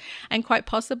characters, and quite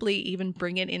possibly even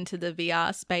bring it into the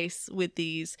VR space with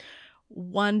these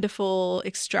wonderful,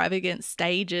 extravagant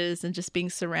stages and just being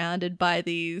surrounded by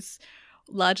these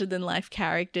larger than life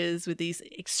characters with these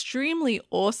extremely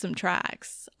awesome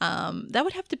tracks. That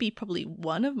would have to be probably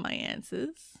one of my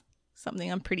answers.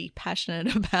 Something I'm pretty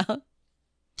passionate about.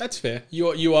 That's fair.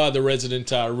 You are the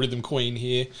resident rhythm queen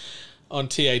here on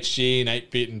THG and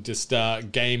 8-Bit and just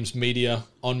games media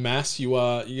en masse.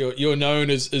 You're known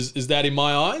as that in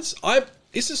my eyes.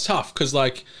 This is tough because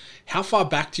like, how far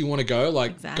back do you want to go?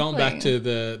 Like exactly. Going back to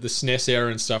the SNES era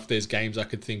and stuff. There's games I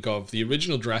could think of. The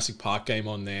original Jurassic Park game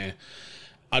on there,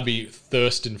 I'd be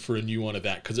thirsting for a new one of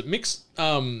that because it mixed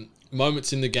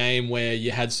moments in the game where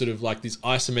you had sort of like this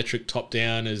isometric top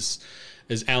down as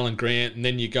Alan Grant, and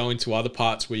then you go into other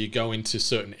parts where you go into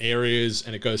certain areas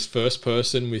and it goes first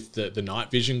person with the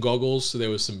night vision goggles. So there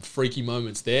was some freaky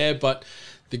moments there. But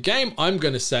the game I'm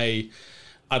going to say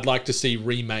I'd like to see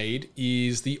remade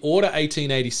is The Order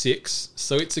 1886.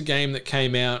 So it's a game that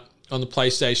came out on the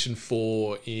PlayStation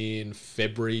 4 in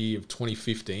February of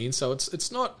 2015. So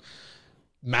it's not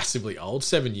massively old,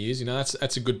 7 years,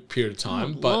 that's a good period of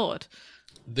time. But Lord.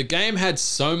 The game had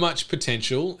so much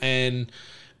potential and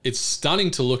it's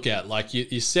stunning to look at. Like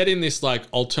you're set in this like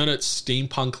alternate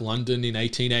steampunk London in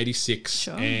 1886,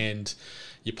 sure. And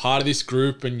you're part of this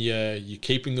group and you're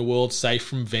keeping the world safe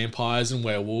from vampires and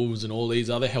werewolves and all these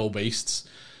other hell beasts,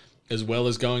 as well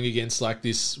as going against like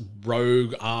this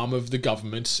rogue arm of the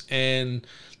government. And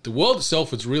the world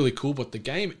itself is really cool, but the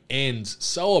game ends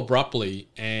so abruptly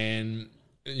and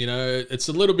it's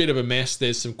a little bit of a mess.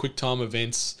 There's some quick time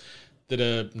events that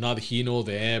are neither here nor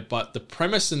there, but the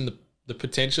premise and the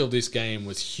potential of this game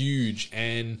was huge,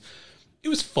 and it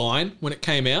was fine when it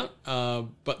came out.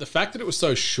 But the fact that it was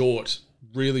so short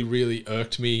really, really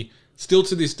irked me. Still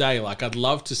to this day, like I'd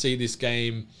love to see this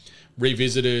game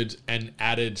revisited and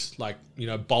added, like,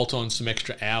 bolt on some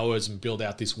extra hours and build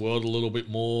out this world a little bit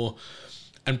more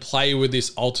and play with this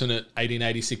alternate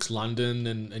 1886 London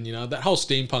and that whole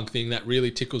steampunk thing that really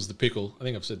tickles the pickle. I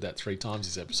think I've said that 3 times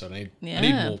this episode. I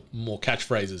need more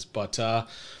catchphrases, but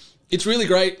it's really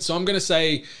great. So I'm going to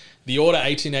say The Order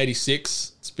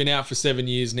 1886. It's been out for 7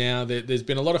 years now. There's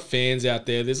been a lot of fans out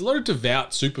there. There's a lot of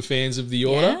devout super fans of The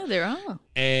Order. Yeah, there are.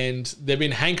 And they've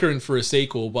been hankering for a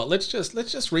sequel, but let's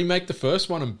just remake the first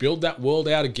one and build that world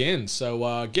out again.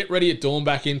 So get ready at dawn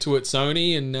back into it,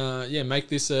 Sony, and make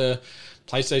this a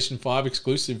PlayStation 5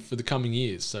 exclusive for the coming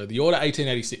years. So The Order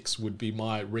 1886 would be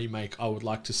my remake I would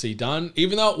like to see done,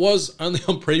 even though it was only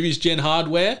on previous gen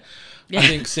hardware. Yeah. I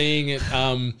think seeing it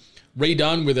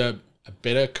redone with a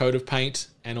better coat of paint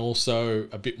and also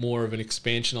a bit more of an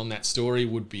expansion on that story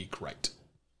would be great.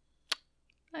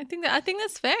 I think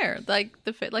that's fair. Like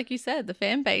like you said, the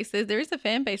fan base, there is a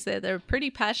fan base there. They're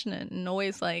pretty passionate and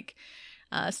always like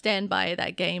stand by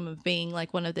that game of being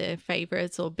like one of their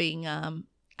favorites or being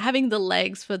having the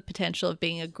legs for the potential of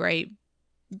being a great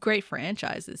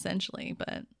franchise essentially.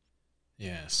 But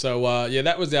yeah, so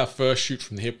that was our first shoot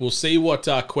from the hip. We'll see what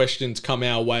questions come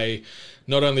our way,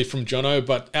 not only from Jono,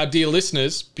 but our dear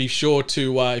listeners. Be sure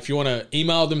to, if you want to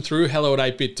email them through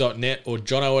hello@8bit.net or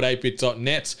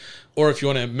jono@8bit.net, or if you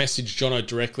want to message Jono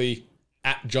directly,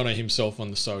 at Jono himself on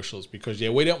the socials, because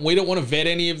we don't want to vet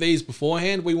any of these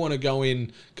beforehand. We want to go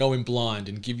in blind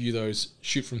and give you those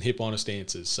shoot from the hip honest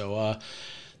answers. So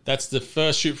that's the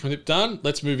first shoot from the hip done.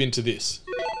 Let's move into this.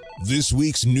 This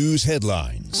week's news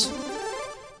headlines.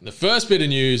 The first bit of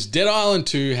news, Dead Island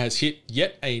 2 has hit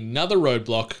yet another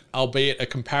roadblock, albeit a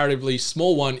comparatively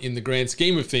small one in the grand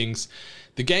scheme of things.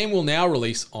 The game will now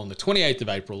release on the 28th of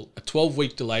April, a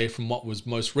 12-week delay from what was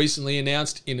most recently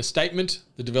announced. In a statement,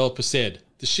 the developer said,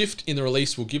 "The shift in the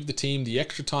release will give the team the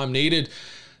extra time needed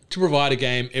to provide a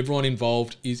game everyone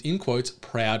involved is, in quotes,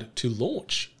 proud to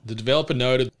launch." The developer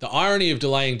noted the irony of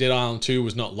delaying Dead Island 2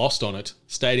 was not lost on it,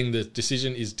 stating the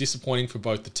decision is disappointing for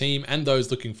both the team and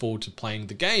those looking forward to playing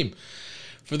the game.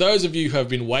 For those of you who have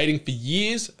been waiting for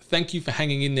years, thank you for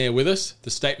hanging in there with us. The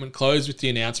statement closed with the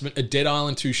announcement a Dead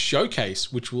Island 2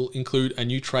 showcase, which will include a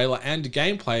new trailer and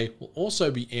gameplay, will also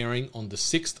be airing on the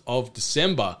 6th of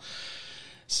December.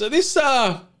 So this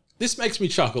makes me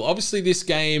chuckle. Obviously, this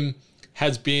game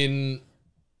has been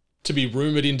to be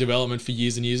rumored in development for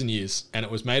years and years and years, and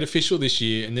it was made official this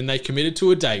year, and then they committed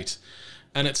to a date.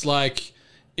 And it's like,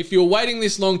 if you're waiting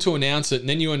this long to announce it, and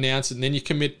then you announce it, and then you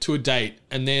commit to a date,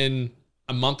 and then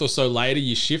a month or so later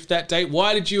you shift that date,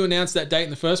 why did you announce that date in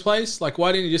the first place? Like,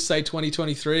 why didn't you just say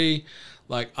 2023?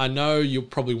 Like, I know you'll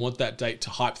probably want that date to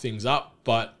hype things up,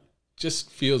 but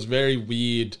just feels very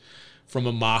weird from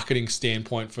a marketing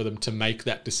standpoint for them to make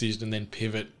that decision and then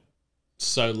pivot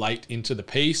so late into the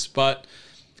piece. But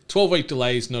 12-week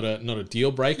delay is not a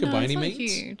deal breaker by any means.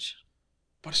 Huge.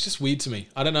 But it's just weird to me.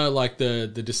 I don't know, like the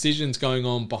decisions going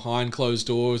on behind closed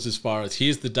doors as far as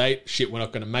here's the date, shit, we're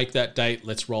not going to make that date,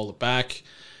 let's roll it back.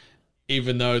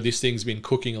 Even though this thing's been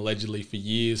cooking allegedly for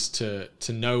years to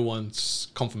no one's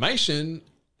confirmation,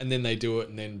 and then they do it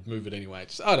and then move it anyway.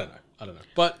 Just, I don't know.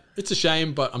 But it's a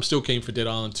shame, but I'm still keen for Dead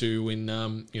Island 2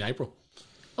 in April.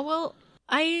 Well,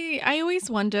 I always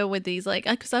wonder with these, like,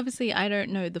 because obviously I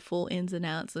don't know the full ins and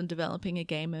outs on developing a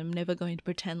game. I'm never going to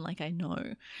pretend like I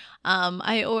know.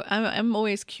 I'm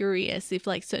always curious if,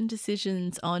 like, certain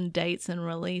decisions on dates and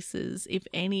releases, if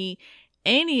any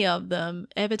of them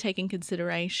ever take in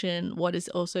consideration what is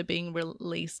also being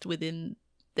released within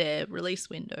their release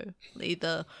window,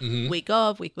 either week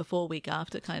of, week before, week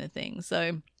after kind of thing.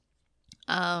 So,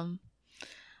 I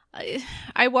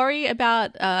worry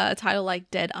about a title like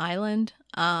Dead Island,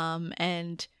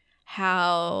 and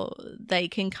how they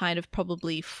can kind of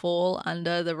probably fall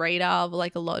under the radar of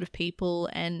like a lot of people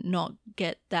and not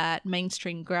get that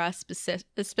mainstream grasp,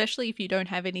 especially if you don't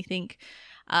have anything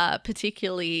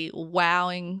particularly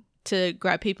wowing to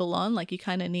grab people on. Like, you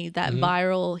kind of need that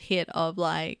viral hit of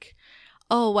like,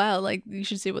 oh wow, like you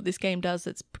should see what this game does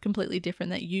that's completely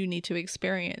different that you need to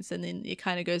experience, and then it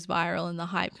kind of goes viral and the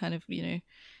hype kind of,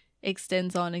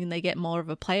 extends on and they get more of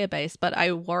a player base. But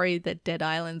I worry that Dead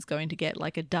Island's going to get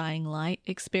like a Dying Light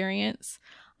experience.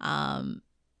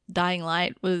 Dying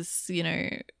Light was,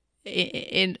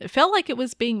 it felt like it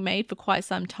was being made for quite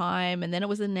some time, and then it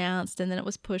was announced, and then it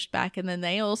was pushed back, and then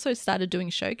they also started doing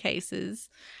showcases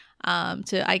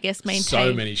to, I guess, maintain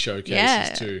so many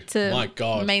showcases too. To my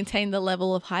God, maintain the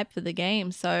level of hype for the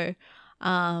game. So,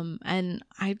 and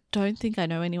I don't think I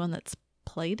know anyone that's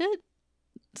played it.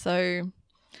 So,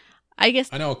 I guess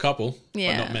I know a couple,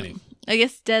 but not many. I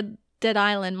guess Dead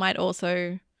Island might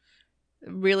also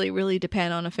really, really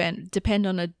depend on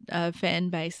a fan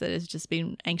base that has just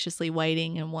been anxiously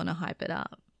waiting and want to hype it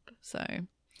up. So,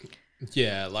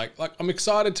 yeah, like I'm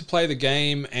excited to play the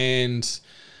game, and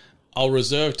I'll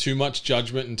reserve too much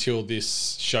judgment until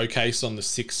this showcase on the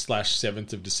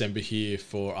 6/7th of December here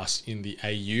for us in the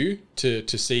AU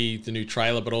to see the new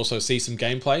trailer, but also see some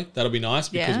gameplay. That'll be nice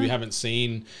because we haven't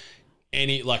seen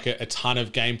any, like a ton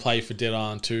of gameplay for Dead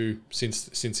Island 2 since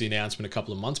the announcement a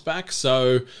couple of months back.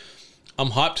 So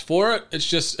I'm hyped for it. It's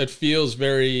just, it feels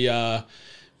very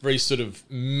sort of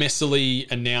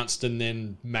messily announced and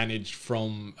then managed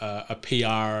from a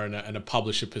PR and a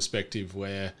publisher perspective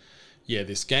where, yeah,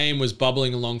 this game was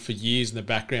bubbling along for years in the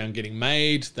background getting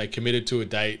made. They committed to a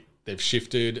date. They've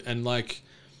shifted. And like,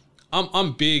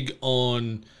 I'm big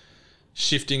on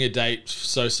shifting a date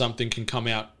so something can come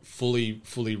out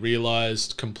fully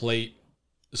realized, complete,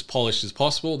 as polished as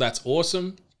possible. That's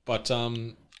awesome. But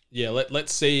yeah,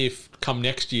 let's see if come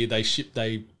next year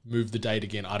they move the date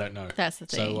again. I don't know. That's the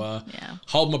thing. So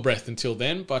hold my breath until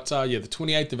then. But yeah, the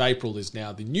 28th of April is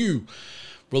now the new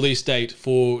release date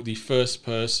for the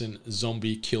first-person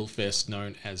zombie kill fest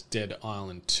known as Dead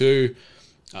Island 2.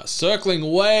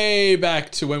 Circling way back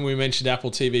to when we mentioned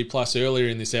Apple TV Plus earlier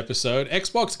in this episode,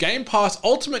 Xbox Game Pass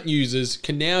Ultimate users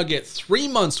can now get 3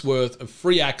 months worth of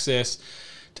free access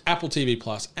to Apple TV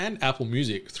Plus and Apple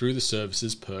Music through the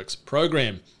service's Perks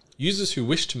program. Users who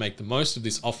wish to make the most of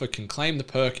this offer can claim the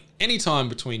perk anytime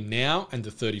between now and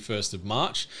the 31st of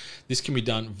March. This can be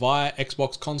done via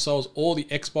Xbox consoles or the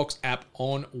Xbox app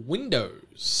on Windows.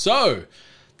 So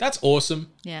that's awesome.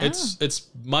 Yeah. It's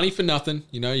money for nothing.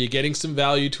 You're getting some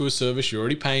value to a service you're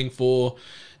already paying for.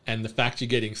 And the fact you're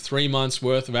getting 3 months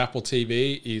worth of Apple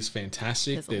TV is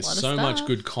fantastic. There's so much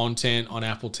good content on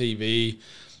Apple TV.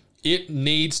 It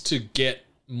needs to get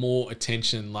more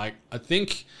attention. Like, I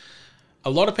think a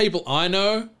lot of people I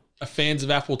know are fans of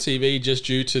Apple TV just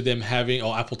due to them having,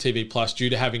 or Apple TV Plus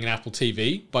due to having an Apple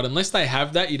TV. But unless they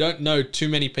have that, you don't know too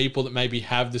many people that maybe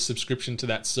have the subscription to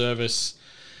that service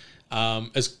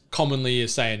as commonly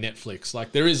as, say, a Netflix.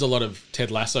 Like, there is a lot of Ted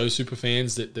Lasso super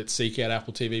fans that seek out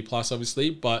Apple TV Plus, obviously,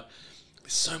 but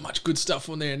there's so much good stuff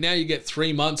on there. And now you get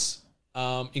 3 months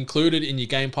included in your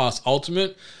Game Pass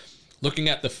Ultimate. Looking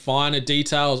at the finer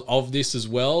details of this as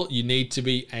well, you need to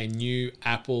be a new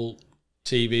Apple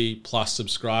TV Plus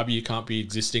subscriber. You can't be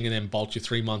existing and then bolt your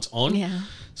 3 months on. Yeah.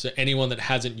 So anyone that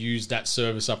hasn't used that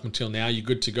service up until now, you're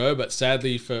good to go. But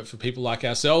sadly for people like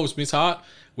ourselves, Miss Hart,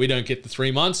 we don't get the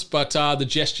 3 months. But the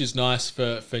gesture's nice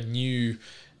for new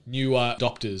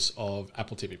adopters of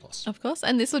Apple TV Plus. Of course.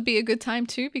 And this would be a good time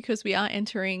too, because we are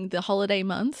entering the holiday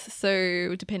months.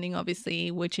 So depending obviously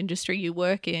which industry you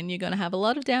work in, you're going to have a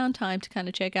lot of downtime to kind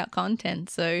of check out content.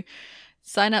 So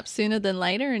sign up sooner than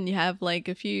later, and you have like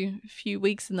a few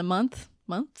weeks in the months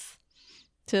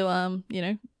to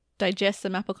digest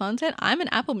some Apple content. I'm an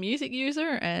Apple Music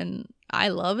user and I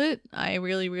love it. I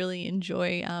really, really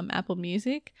enjoy Apple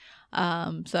Music.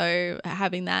 So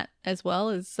having that as well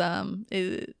is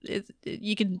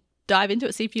you can dive into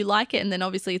it, see if you like it, and then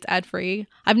obviously it's ad free.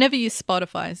 I've never used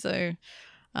Spotify, so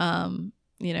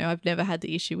I've never had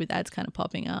the issue with ads kind of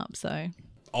popping up. So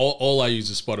all I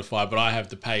use is Spotify, but I have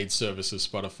the paid service of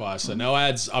Spotify, so no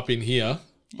ads up in here.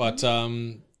 But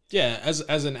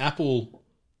as an Apple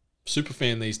super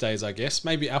fan these days, I guess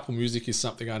maybe Apple Music is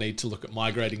something I need to look at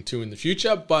migrating to in the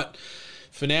future. But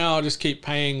for now, I'll just keep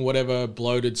paying whatever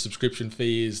bloated subscription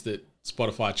fee is that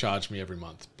Spotify charged me every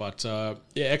month. But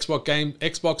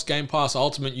Xbox Game Pass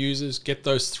Ultimate users, get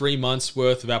those 3 months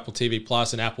worth of Apple TV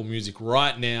Plus and Apple Music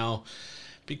right now,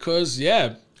 because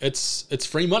it's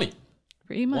free money.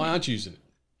 Free money. Why aren't you using it?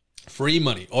 Free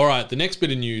money. All right, the next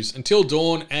bit of news. Until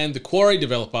Dawn and the Quarry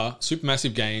developer,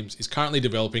 Supermassive Games, is currently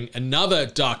developing another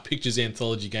Dark Pictures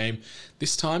anthology game,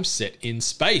 this time set in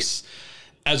space.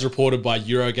 As reported by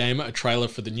Eurogamer, a trailer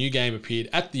for the new game appeared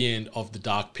at the end of the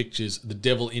Dark Pictures The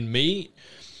Devil in Me.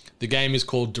 The game is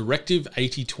called Directive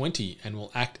 8020 and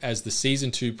will act as the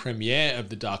Season 2 premiere of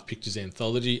the Dark Pictures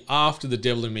anthology after The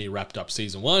Devil in Me wrapped up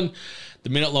Season 1. The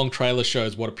minute-long trailer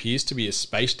shows what appears to be a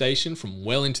space station from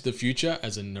well into the future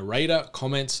as a narrator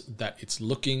comments that it's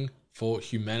looking for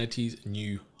humanity's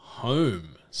new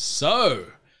home. So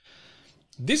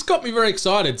this got me very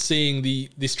excited, seeing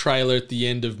this trailer at the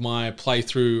end of my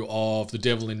playthrough of The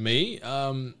Devil in Me.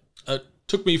 It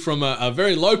took me from a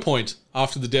very low point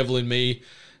after The Devil in Me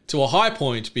to a high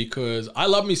point, because I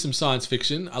love me some science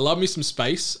fiction. I love me some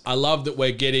space. I love that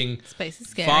we're getting space is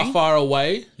scary. Far, far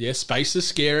away. Yeah, space is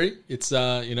scary. It's,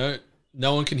 no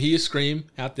one can hear scream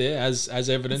out there, as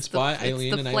evidenced by Alien and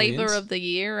Aliens. It's the flavor of the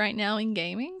year right now in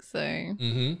gaming, so...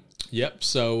 Mm-hmm. Yep,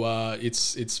 so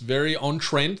it's very on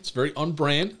trend. It's very on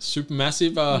brand.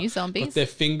 Supermassive new zombies. Got their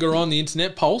finger on the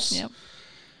internet pulse. Yep.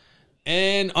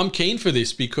 And I'm keen for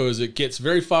this because it gets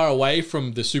very far away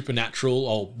from the supernatural,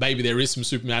 or maybe there is some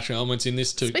supernatural elements in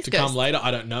this to come later. I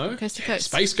don't know. Coast to coast.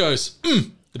 Space ghosts.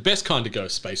 The best kind of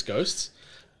ghosts, space ghosts.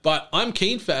 But I'm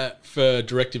keen for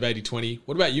Directive 8020.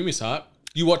 What about you, Miss Hart?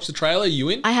 You watched the trailer? You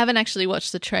in? I haven't actually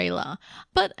watched the trailer,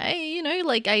 but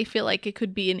I feel like it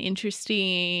could be an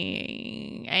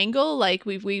interesting angle. Like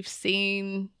we've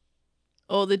seen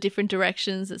all the different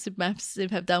directions that Supermassive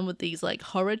have done with these like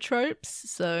horror tropes.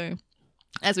 So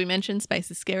as we mentioned, space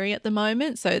is scary at the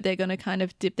moment, so they're going to kind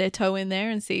of dip their toe in there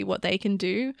and see what they can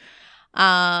do.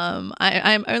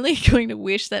 I'm only going to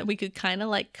wish that we could kind of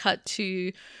like cut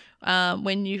to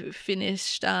when you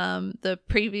finished the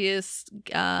previous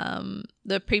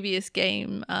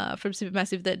game from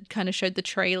Supermassive that kind of showed the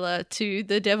trailer to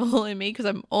The Devil in Me, because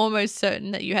I'm almost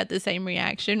certain that you had the same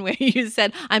reaction where you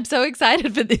said, "I'm so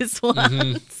excited for this one."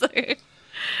 Mm-hmm. So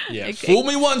yeah, okay. Fool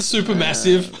me once,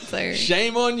 Supermassive.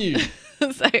 Shame on you.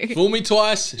 Fool me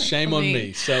twice, shame on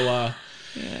me. So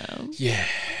yeah.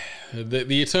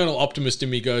 The eternal optimist in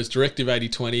me goes, Directive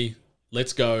 8020,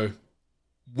 let's go.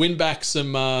 Win back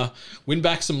some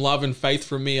love and faith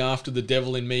from me after The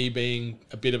Devil in Me being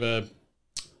a bit of a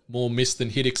more miss than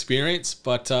hit experience.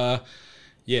 But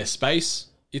space,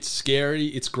 it's scary,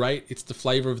 it's great, it's the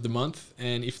flavor of the month.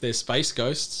 And if there's space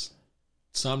ghosts,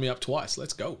 sign me up twice.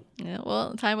 Let's go. Yeah,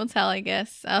 well, time will tell, I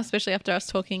guess, especially after us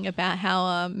talking about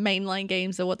how mainline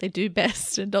games are what they do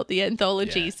best and not the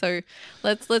anthology. Yeah. So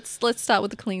let's start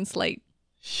with a clean slate.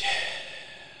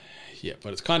 Yeah,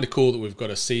 but it's kind of cool that we've got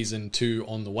a Season 2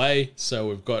 on the way. So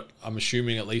we've got, I'm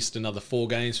assuming, at least another 4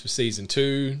 games for Season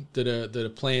 2 that are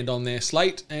planned on their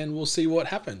slate, and we'll see what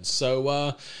happens.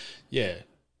 So,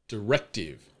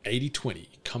 Directive 8020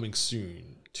 coming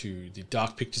soon to the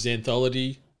Dark Pictures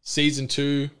Anthology, Season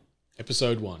 2,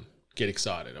 Episode 1. Get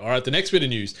excited. All right, the next bit of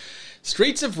news.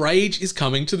 Streets of Rage is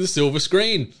coming to the silver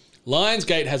screen.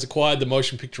 Lionsgate has acquired the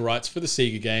motion picture rights for the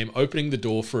Sega game, opening the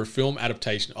door for a film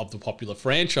adaptation of the popular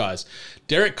franchise.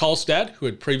 Derek Kolstad, who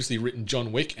had previously written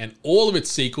John Wick and all of its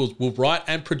sequels, will write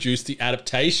and produce the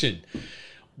adaptation.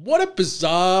 What a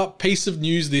bizarre piece of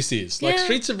news this is. Like,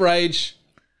 Streets of Rage,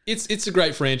 it's a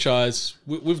great franchise.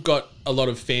 We've got a lot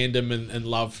of fandom and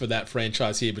love for that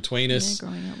franchise here between us.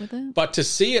 Growing up with it. But to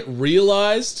see it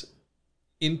realized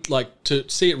and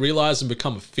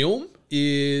become a film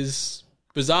is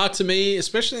bizarre to me,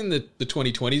 especially in the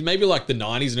 2020s, maybe like the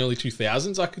 90s and early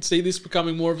 2000s. I could see this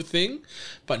becoming more of a thing.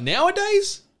 But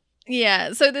nowadays...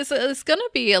 Yeah, so there's going to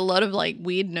be a lot of like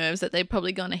weird nerves that they're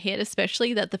probably going to hit,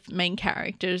 especially that the main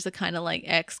characters are kind of like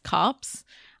ex-cops,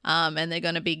 and they're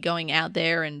going to be going out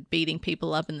there and beating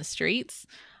people up in the streets.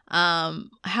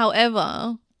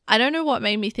 However, I don't know what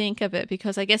made me think of it,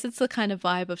 because I guess it's the kind of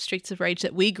vibe of Streets of Rage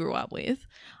that we grew up with.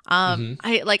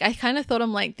 I kind of thought,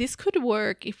 I'm like, this could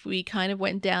work if we kind of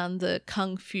went down the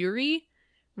Kung Fury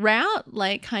route,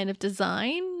 like kind of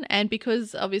design, and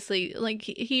because obviously like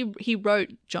he wrote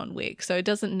John Wick, so it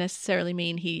doesn't necessarily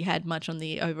mean he had much on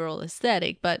the overall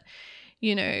aesthetic, but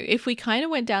you know, if we kind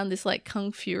of went down this like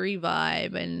Kung Fury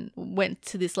vibe and went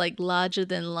to this like larger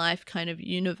than life kind of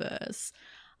universe,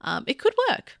 it could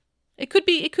work. It could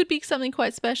be something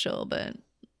quite special, but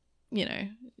you know,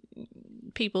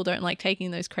 people don't like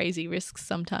taking those crazy risks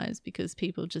sometimes because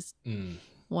people just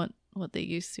want what they're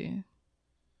used to.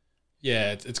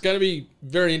 Yeah, it's going to be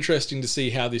very interesting to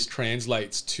see how this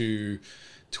translates to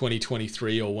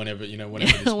 2023 or whenever this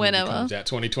movie comes out,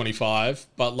 2025.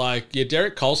 But like, yeah,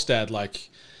 Derek Kolstad,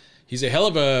 like, he's a hell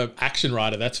of a action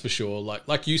writer, that's for sure.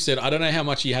 Like you said, I don't know how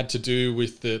much he had to do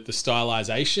with the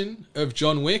stylization of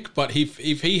John Wick, but if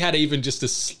he had even just a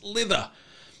sliver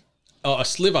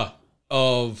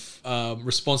of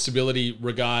responsibility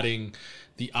regarding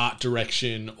the art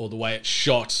direction or the way it's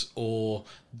shot or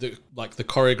the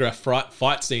choreographed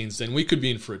fight scenes, then we could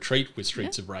be in for a treat with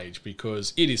Streets of Rage,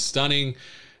 because it is stunning.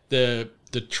 The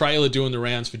trailer doing the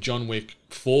rounds for John Wick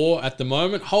 4 at the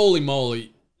moment, holy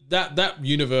moly, that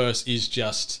universe is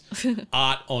just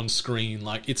art on screen.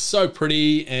 Like, it's so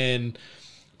pretty, and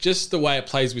just the way it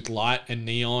plays with light and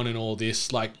neon and all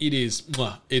this, like, it's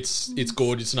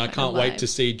gorgeous, and I can't wait to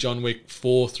see John Wick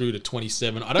 4 through to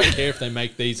 27. I don't care if they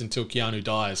make these until Keanu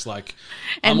dies, like,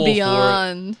 I'm all for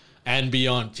it. And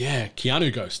beyond. Yeah,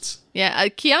 Keanu ghosts. Yeah,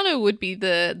 Keanu would be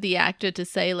the actor to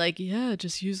say like, yeah,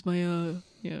 just use my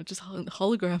just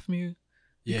holograph me.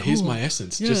 Yeah, cool. Here's my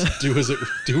essence. Yeah. Just do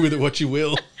with it what you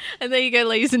will. And there you go,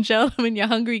 ladies and gentlemen, your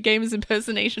Hungry Gamers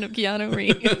impersonation of Keanu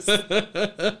Reeves.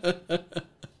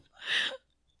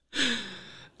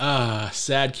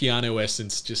 Sad Keanu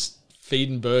essence, just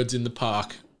feeding birds in the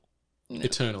park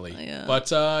eternally. Yeah. But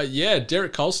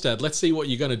Derek Kolstad, let's see what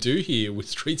you're going to do here with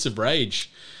Streets of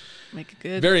Rage. Make it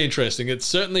good. Very interesting. It's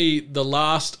certainly the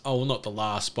last, not the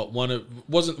last, but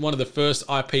wasn't one of the first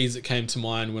IPs that came to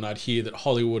mind when I'd hear that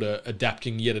Hollywood are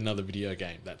adapting yet another video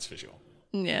game. That's for sure.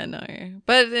 Yeah, no.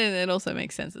 But it also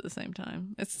makes sense at the same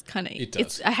time. It's kind of... It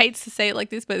does. I hate to say it like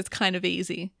this, but it's kind of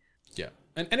easy. Yeah.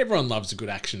 And everyone loves a good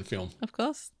action film. Of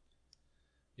course.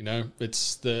 You know,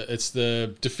 it's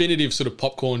the definitive sort of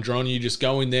popcorn genre. You just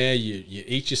go in there, you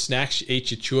eat your snacks, you eat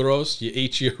your churros, you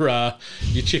eat your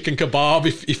chicken kebab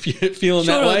if you're feeling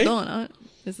that way. Donut.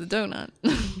 It's the donut.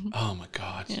 Oh my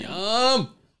God, yum!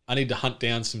 I need to hunt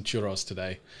down some churros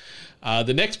today.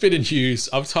 The next bit of news,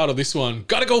 I've titled this one,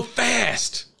 "Gotta Go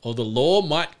Fast, or the Law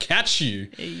Might Catch You."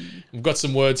 Hey. We've got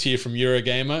some words here from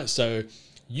Eurogamer. So,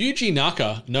 Yuji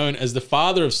Naka, known as the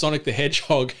father of Sonic the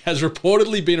Hedgehog, has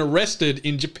reportedly been arrested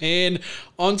in Japan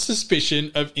on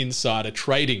suspicion of insider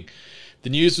trading. The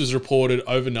news was reported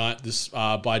overnight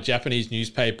by Japanese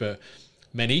newspaper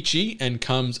Mainichi, and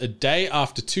comes a day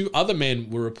after two other men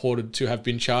were reported to have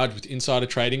been charged with insider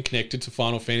trading connected to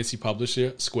Final Fantasy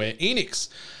publisher Square Enix.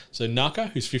 So Naka,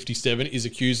 who's 57, is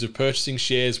accused of purchasing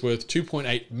shares worth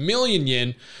 2.8 million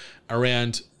yen,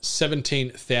 around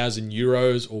 17,000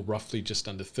 euros, or roughly just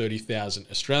under 30,000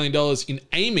 Australian dollars, in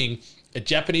aiming a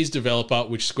Japanese developer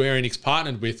which Square Enix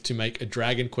partnered with to make a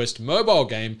Dragon Quest mobile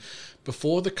game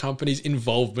before the company's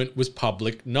involvement was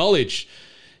public knowledge.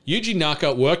 Yuji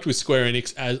Naka worked with Square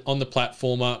Enix on the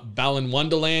platformer Balan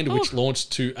Wonderland, which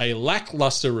launched to a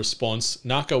lackluster response.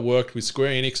 Naka worked with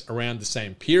Square Enix around the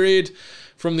same period,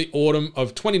 from the autumn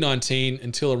of 2019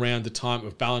 until around the time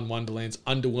of Balan Wonderland's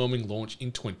underwhelming launch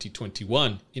in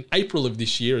 2021. In April of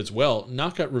this year as well,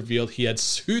 Naka revealed he had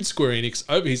sued Square Enix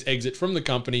over his exit from the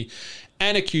company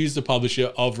and accused the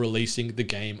publisher of releasing the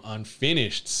game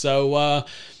unfinished. So,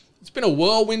 It's been a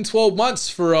whirlwind 12 months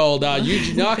for old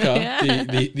Yuji Naka, Yeah.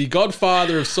 the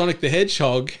godfather of Sonic the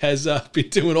Hedgehog, has been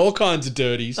doing all kinds of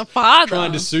dirties. The father.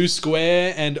 Trying to sue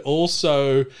Square and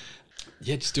also,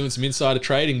 just doing some insider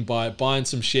trading by buying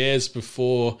some shares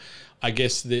before, I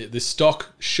guess, the stock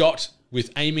shot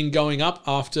with aiming going up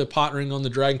after partnering on the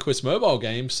Dragon Quest mobile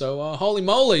game. So, holy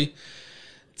moly,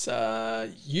 it's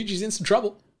Yuji's in some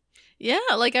trouble. Yeah,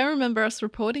 like I remember us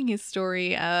reporting his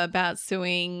story about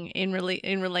suing in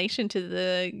relation to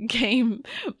the game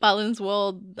Balan's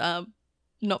World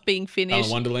not being finished.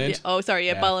 Balan Wonderland.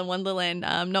 Balan Wonderland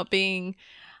not being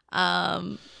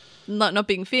not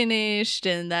being finished,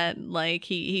 and that like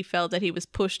he felt that he was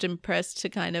pushed and pressed to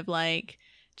kind of like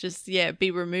just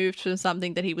be removed from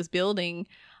something that he was building.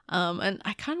 And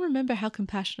I can't remember how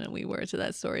compassionate we were to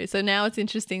that story. So now it's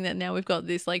interesting that now we've got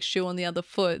this like shoe on the other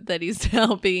foot that is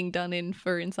now being done in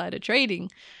for insider trading.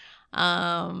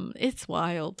 It's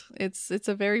wild. It's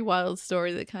a very wild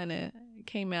story that kind of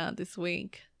came out this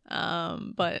week.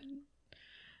 But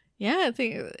yeah, I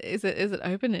think is it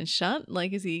open and shut?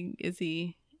 Like is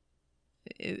he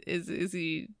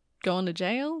going to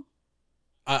jail?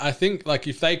 I think like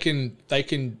if they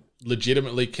can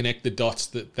legitimately connect the dots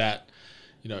that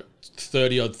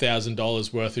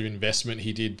 $30,000 worth of investment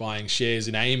he did buying shares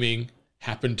in Aiming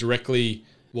happened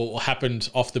happened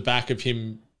off the back of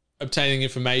him obtaining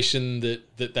information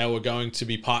that they were going to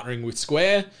be partnering with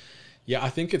Square. Yeah, I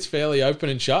think it's fairly open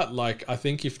and shut. Like, I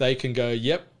think if they can go,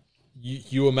 yep,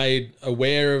 you were made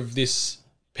aware of this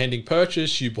pending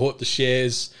purchase, you bought the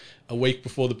shares a week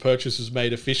before the purchase was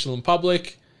made official and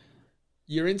public,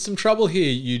 you're in some trouble here,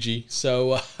 Yuji.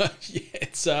 So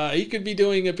it's he could be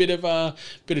doing a bit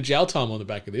of jail time on the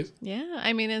back of this. Yeah,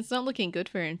 I mean it's not looking good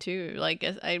for him too. Like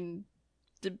I'm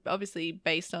obviously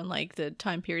based on like the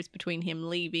time periods between him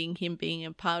leaving, him being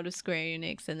a part of Square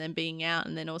Enix, and then being out,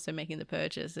 and then also making the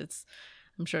purchase.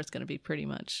 I'm sure it's going to be pretty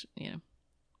much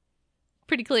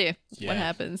pretty clear what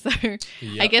happens. So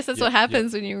I guess that's what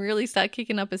happens when you really start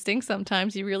kicking up a stink.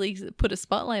 Sometimes you really put a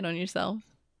spotlight on yourself.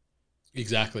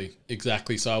 Exactly.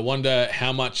 So I wonder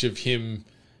how much of him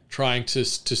trying to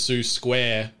sue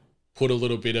Square put a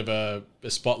little bit of a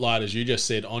spotlight, as you just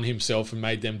said, on himself and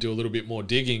made them do a little bit more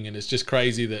digging. And it's just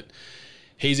crazy that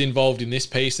he's involved in this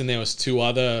piece, and there was 2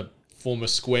 other former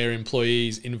Square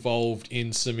employees involved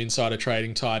in some insider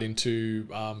trading tied into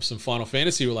some Final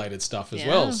Fantasy related stuff as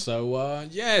well. So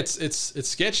it's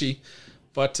sketchy.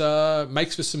 But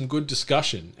makes for some good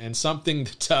discussion, and something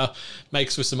that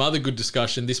makes for some other good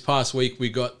discussion. This past week, we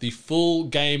got the full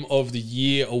Game of the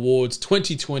Year Awards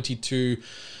 2022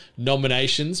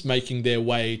 nominations making their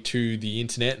way to the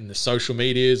internet and the social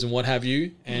medias and what have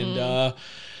you. And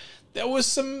there was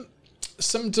some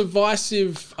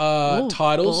divisive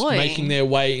titles making their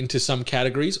way into some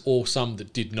categories, or some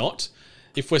that did not.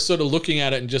 If we're sort of looking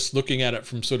at it and just looking at it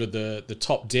from sort of the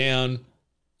top down,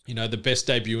 the best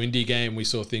debut indie game, we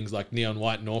saw things like Neon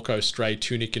White, Norco, Stray,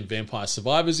 Tunic, and Vampire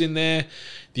Survivors in there.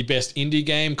 The best indie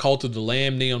game, Cult of the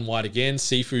Lamb, Neon White again,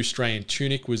 Sifu, Stray, and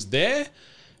Tunic was there.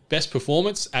 Best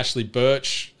performance, Ashley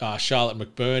Birch, Charlotte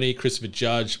McBurney, Christopher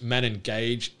Judge, Manon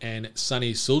Gage, and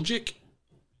Sunny Suljic.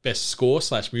 Best score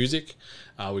 / music,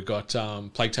 we got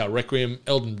Plague Tale Requiem,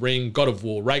 Elden Ring, God of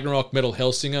War, Ragnarok, Metal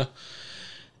Hellsinger.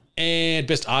 And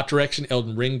best art direction,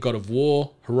 Elden Ring, God of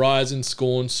War, Horizon,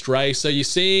 Scorn, Stray. So you're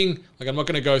seeing, like, I'm not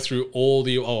going to go through all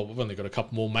we've only got a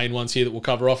couple more main ones here that we'll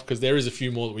cover off, because there is a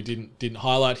few more that we didn't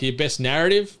highlight here. Best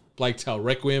narrative, Plague Tale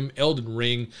Requiem, Elden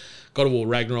Ring, God of War,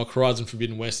 Ragnarok, Horizon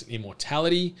Forbidden West, and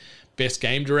Immortality. Best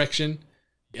game direction,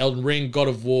 Elden Ring, God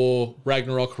of War,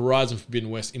 Ragnarok, Horizon Forbidden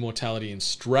West, Immortality, and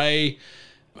Stray.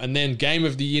 And then Game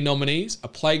of the Year nominees, A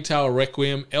Plague Tale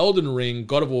Requiem, Elden Ring,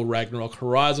 God of War Ragnarok,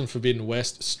 Horizon Forbidden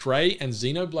West, Stray, and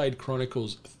Xenoblade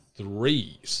Chronicles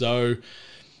 3. So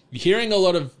you're hearing a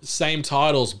lot of same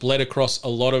titles bled across a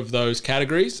lot of those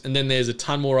categories. And then there's a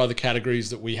ton more other categories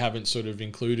that we haven't sort of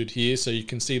included here. So you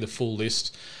can see the full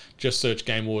list. Just search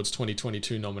Game Awards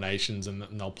 2022 nominations and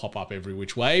they'll pop up every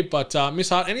which way. But Miss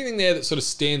Hart, anything there that sort of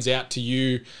stands out to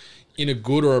you in a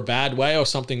good or a bad way, or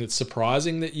something that's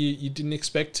surprising that you didn't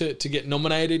expect to get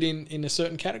nominated in a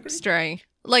certain category? Stray.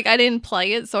 Like, I didn't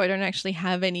play it, so I don't actually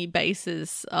have any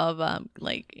basis of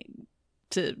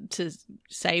to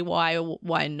say why or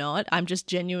why not. I'm just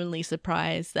genuinely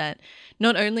surprised that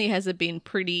not only has it been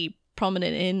pretty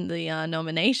prominent in the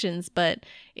nominations, but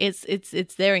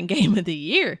it's there in Game of the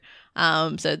Year.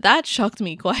 So that shocked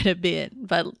me quite a bit.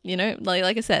 But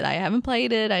like I said, I haven't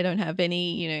played it. I don't have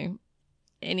any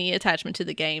any attachment to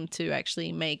the game to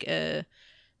actually make a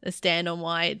stand on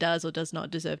why it does or does not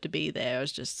deserve to be there. I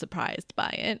was just surprised by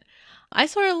it. I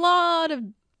saw a lot of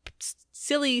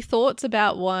silly thoughts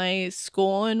about why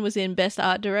Scorn was in Best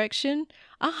Art Direction,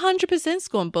 100%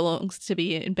 Scorn belongs to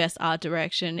be in Best Art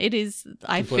Direction. It is,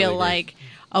 I Completely feel agree. like,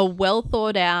 a well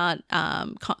thought out,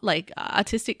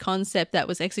 artistic concept that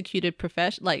was executed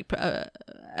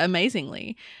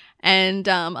amazingly. And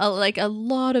a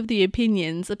lot of the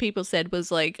opinions that people said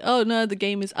was like, oh no, the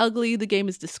game is ugly, the game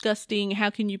is disgusting. How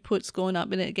can you put Scorn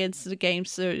up against a game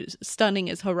so stunning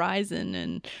as Horizon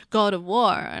and God of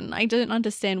War? And I don't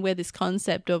understand where this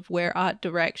concept of where art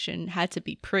direction had to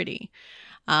be pretty.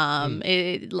 Art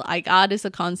is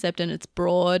a concept and it's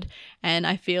broad, and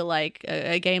I feel like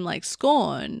a game like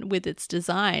Scorn, with its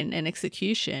design and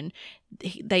execution,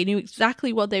 they knew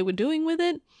exactly what they were doing with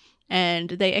it. And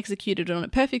they executed on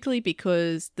it perfectly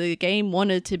because the game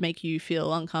wanted to make you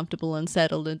feel uncomfortable,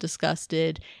 unsettled, and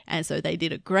disgusted. And so they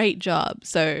did a great job.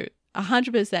 So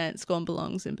 100% Scorn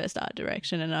belongs in Best Art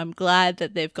Direction. And I'm glad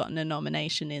that they've gotten a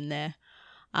nomination in there.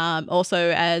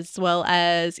 Also, as well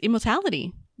as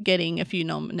Immortality getting a few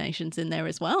nominations in there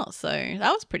as well. So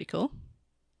that was pretty cool.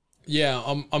 Yeah,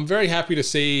 I'm very happy to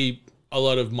see a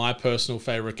lot of my personal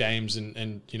favorite games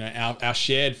and you know, our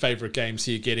shared favorite games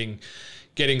here getting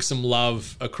some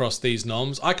love across these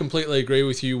noms. I completely agree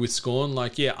with you with Scorn.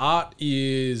 Like, yeah, art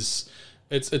is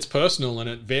it's personal and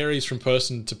it varies from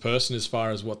person to person as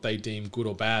far as what they deem good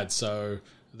or bad. So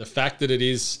the fact that it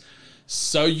is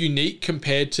so unique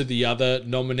compared to the other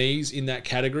nominees in that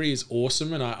category is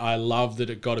awesome, and I love that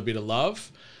it got a bit of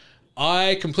love.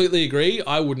 I completely agree.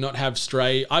 I would not have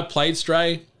Stray. I played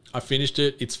Stray. I finished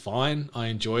it. It's fine. I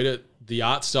enjoyed it. The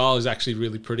art style is actually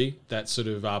really pretty. That sort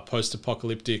of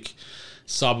post-apocalyptic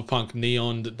cyberpunk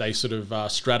neon that they sort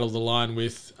of straddle the line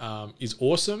with is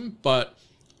awesome. But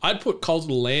I'd put Cult of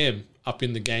the Lamb up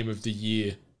in the game of the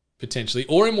year, potentially.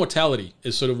 Or Immortality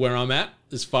is sort of where I'm at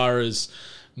as far as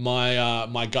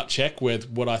my gut check with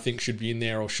what I think should be in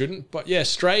there or shouldn't. But yeah,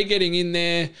 Stray getting in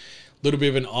there, a little bit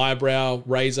of an eyebrow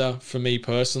raiser for me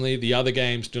personally. The other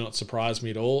games do not surprise me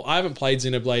at all. I haven't played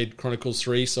Xenoblade Chronicles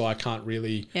 3, so I can't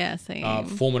really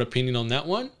form an opinion on that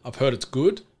one. I've heard it's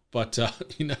good, but I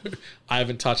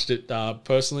haven't touched it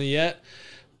personally yet.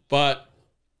 But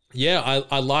yeah,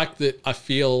 I like that. I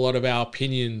feel a lot of our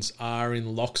opinions are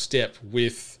in lockstep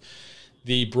with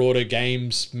the broader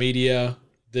games media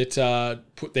that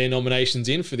put their nominations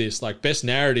in for this. Like Best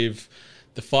Narrative,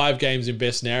 the 5 games in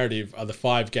Best Narrative are the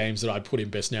 5 games that I'd put in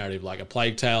Best Narrative, like A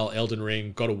Plague Tale, Elden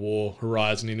Ring, God of War,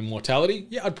 Horizon, and Immortality.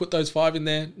 Yeah, I'd put those 5 in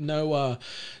there. No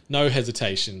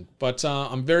hesitation. But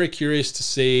I'm very curious to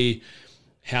see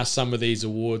how some of these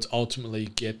awards ultimately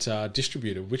get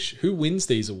distributed. Who wins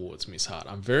these awards, Miss Hart?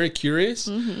 I'm very curious.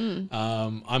 Mm-hmm.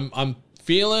 I'm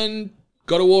feeling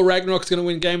God of War Ragnarok's going to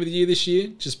win Game of the Year this year,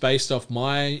 just based off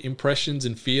my impressions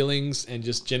and feelings and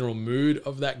just general mood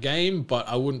of that game. But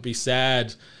I wouldn't be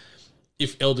sad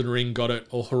if Elden Ring got it,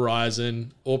 or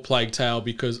Horizon, or Plague Tale,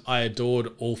 because I adored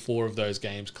all 4 of those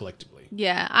games collectively.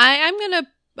 Yeah, I'm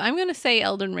gonna say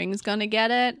Elden Ring's gonna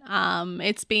get it.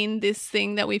 It's been this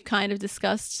thing that we've kind of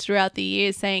discussed throughout the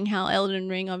year, saying how Elden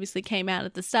Ring obviously came out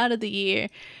at the start of the year,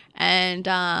 and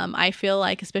I feel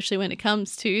like, especially when it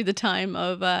comes to the time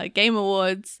of Game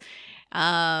Awards,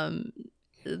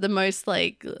 the most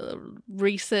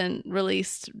recent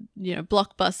released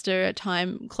blockbuster at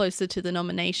time closer to the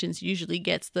nominations usually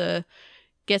gets the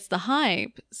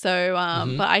hype. So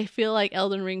but I feel like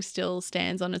Elden Ring still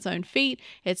stands on its own feet.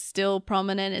 It's still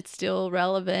prominent, it's still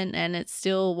relevant, and it's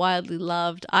still widely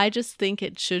loved. I just think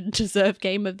it should deserve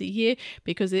Game of the Year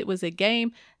because it was a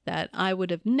game that I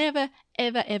would have never,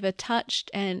 ever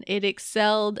touched, and it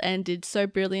excelled and did so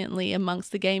brilliantly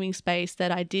amongst the gaming space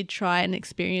that I did try and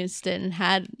experienced it and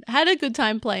had a good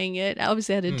time playing it. I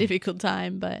obviously had a difficult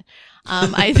time, but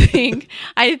I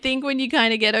think when you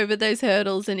kind of get over those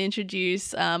hurdles and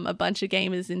introduce a bunch of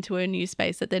gamers into a new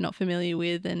space that they're not familiar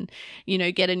with, and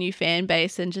get a new fan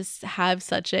base and just have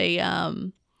such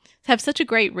a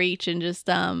great reach and just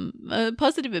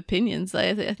positive opinions.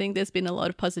 I think there's been a lot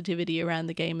of positivity around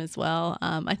the game as well.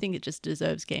 I think it just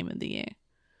deserves Game of the Year.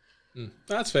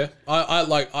 That's fair.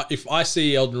 If I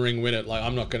see Elden Ring win it,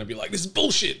 I'm not going to be like, this is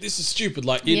bullshit, this is stupid.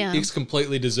 It's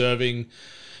completely deserving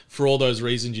for all those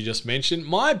reasons you just mentioned.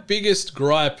 My biggest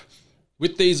gripe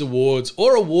with these awards,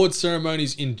 or award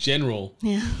ceremonies in general,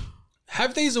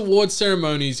 have these award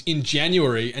ceremonies in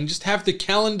January and just have the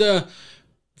calendar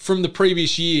from the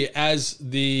previous year as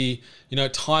the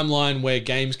timeline where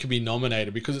games can be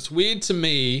nominated, because it's weird to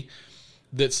me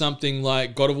that something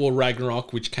like God of War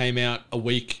Ragnarok, which came out a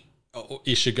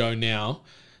week-ish ago now,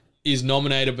 is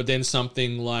nominated, but then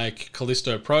something like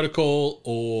Callisto Protocol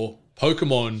or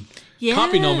Pokemon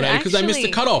can't be nominated because they missed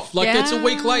the cutoff. It's a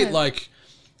week late.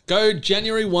 Go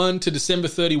January 1 to December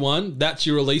 31. That's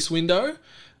your release window.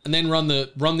 And then run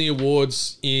the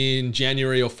awards in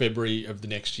January or February of the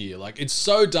next year. Like, it's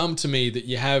so dumb to me that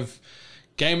you have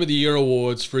Game of the Year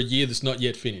awards for a year that's not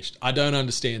yet finished. I don't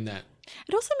understand that.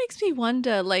 It also makes me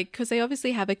wonder, like, because they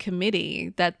obviously have a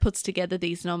committee that puts together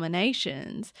these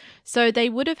nominations. So they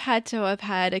would have had to have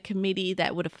had a committee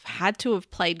that would have had to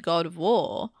have played God of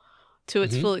War to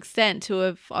its full extent to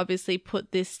have obviously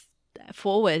put this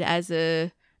forward as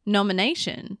a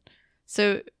nomination.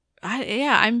 So,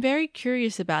 I'm very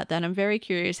curious about that. I'm very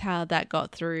curious how that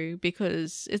got through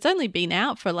because it's only been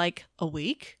out for like a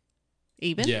week.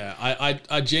 Even. Yeah,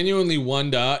 I genuinely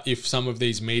wonder if some of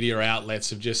these media outlets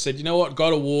have just said, you know what,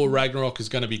 God of War Ragnarok is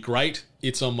going to be great.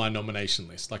 It's on my nomination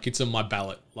list. Like, it's on my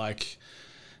ballot. Like,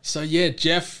 so yeah,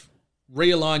 Jeff,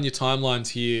 realign your timelines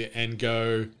here and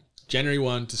go January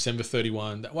 1, December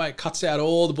 31. That way it cuts out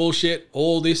all the bullshit,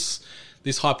 all this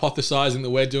hypothesizing that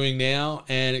we're doing now,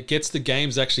 and it gets the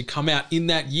games that actually come out in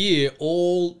that year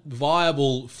all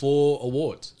viable for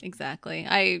awards. Exactly.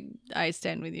 I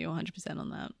stand with you 100%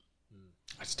 on that.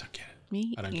 I just don't get it.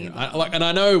 Me I don't get it. And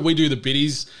I know we do the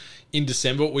biddies in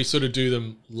December. We sort of do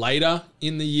them later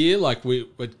in the year. Like we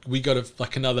got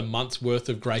like another month's worth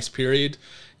of grace period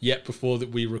yet before that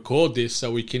we record this,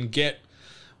 so we can get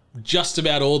just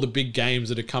about all the big games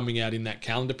that are coming out in that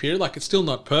calendar period. Like, it's still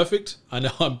not perfect. I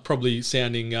know I'm probably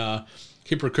sounding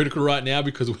hypocritical right now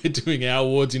because we're doing our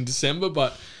awards in December,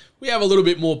 but we have a little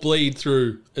bit more bleed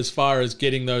through as far as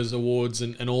getting those awards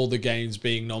and all the games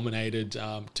being nominated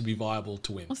to be viable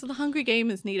to win. Also, the Hungry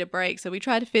Gamers need a break, so we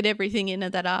try to fit everything in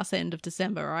at that arse end of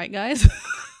December, right, guys?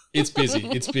 It's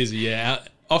busy, yeah.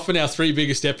 Often our 3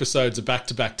 biggest episodes are back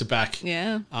to back to back.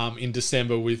 Yeah. In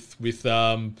December with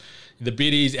the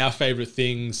biddies, our favourite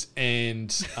things, and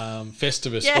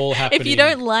Festivus all happening. If you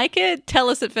don't like it, tell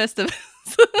us at Festivus.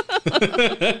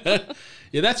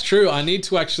 Yeah, that's true. I need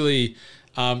to actually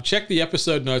check the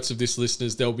episode notes of this,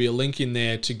 listeners. There'll be a link in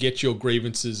there to get your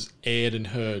grievances aired and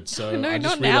heard. So no, I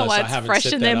just not now. realised I It's haven't fresh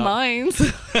set in that their up. minds.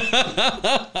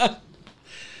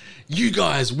 You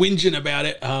guys whinging about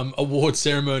it, award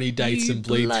ceremony dates and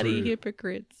bleed bloody through.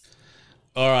 hypocrites.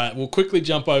 All right, we'll quickly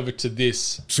jump over to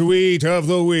this. Tweet of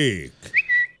the week.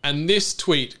 And this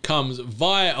tweet comes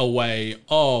via a way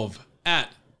of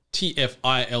at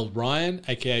TFIL Ryan,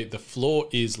 aka The Floor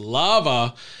is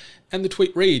Lava. And the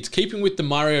tweet reads, keeping with the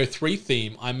Mario 3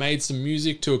 theme, I made some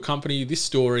music to accompany this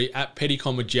story at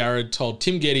Pettycom Jared told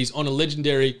Tim Geddes on a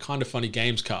legendary Kinda Funny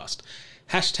Games cast.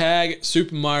 Hashtag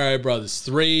Super Mario Bros.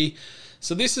 3.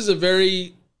 So this is a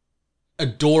very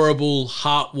adorable,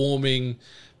 heartwarming,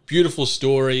 beautiful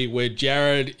story where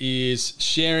Jared is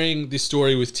sharing this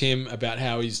story with Tim about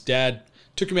how his dad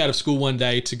took him out of school one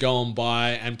day to go on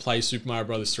by and play Super Mario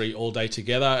Bros. 3 all day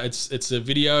together. It's a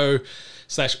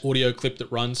video/audio clip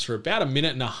that runs for about a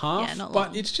minute and a half,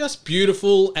 but it's just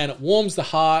beautiful and it warms the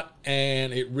heart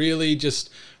and it really just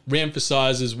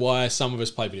re-emphasizes why some of us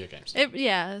play video games.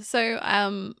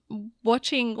 So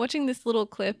watching this little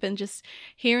clip and just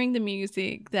hearing the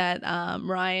music that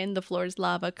Ryan, The Floor is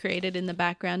Lava, created in the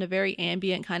background, a very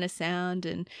ambient kind of sound,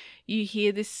 and you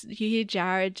hear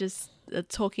Jared just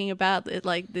talking about it,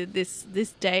 like this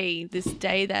day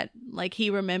that like he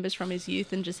remembers from his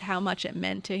youth and just how much it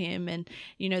meant to him, and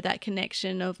you know, that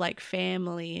connection of like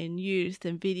family and youth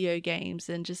and video games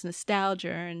and just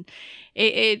nostalgia, and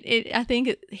it I think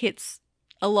it hits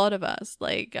a lot of us,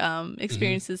 like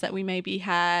experiences that we maybe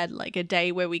had, like a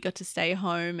day where we got to stay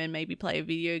home and maybe play a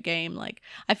video game. Like,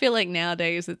 I feel like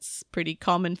nowadays it's pretty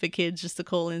common for kids just to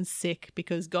call in sick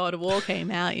because God of War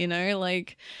came out, you know,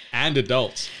 like. And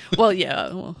adults. Well,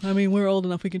 yeah. Well, I mean, we're old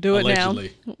enough we can do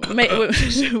Allegedly. it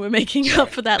now. We're making up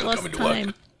for that lost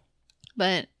time.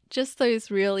 But just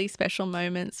those really special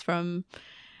moments from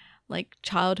like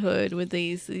childhood with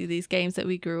these games that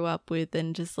we grew up with,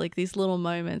 and just like these little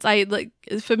moments.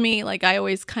 For me, I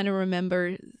always kind of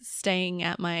remember staying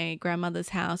at my grandmother's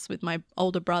house with my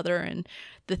older brother, and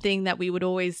the thing that we would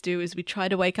always do is we'd try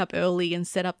to wake up early and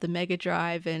set up the Mega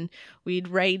Drive, and we'd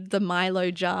raid the Milo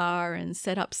jar and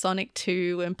set up Sonic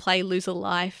 2 and play Lose a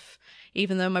Life,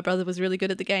 even though my brother was really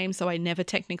good at the game, so I never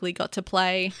technically got to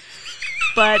play.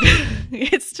 But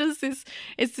it's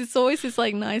always this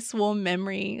like nice warm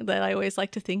memory that I always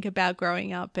like to think about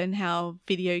growing up, and how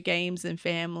video games and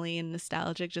family and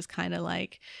nostalgia just kind of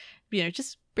like, you know,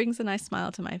 just brings a nice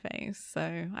smile to my face.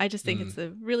 So I just think it's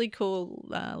a really cool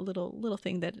little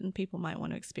thing that people might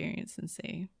want to experience and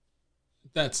see.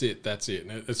 That's it.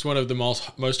 It's one of the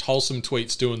most wholesome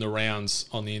tweets doing the rounds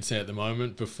on the internet at the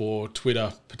moment before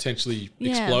Twitter potentially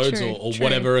explodes or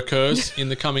whatever occurs in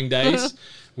the coming days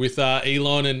with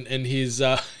Elon and his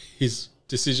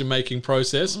decision-making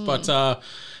process. But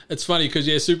it's funny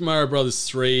because, Super Mario Brothers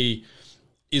 3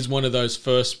 is one of those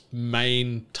first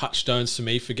main touchstones for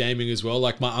me for gaming as well.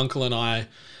 Like my uncle and I,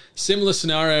 similar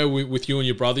scenario with you and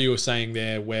your brother you were saying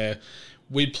there, where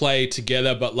we'd play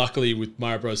together, but luckily with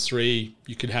Mario Bros. 3,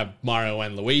 you could have Mario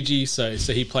and Luigi. So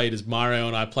he played as Mario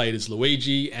and I played as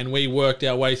Luigi, and we worked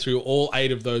our way through all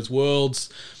 8 of those worlds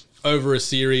over a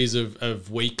series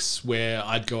of weeks where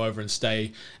I'd go over and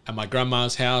stay at my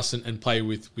grandma's house and play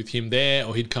with him there,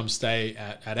 or he'd come stay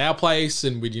at our place,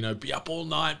 and we'd, be up all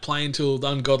night playing till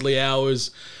ungodly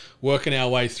hours, working our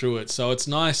way through it. So it's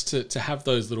nice to have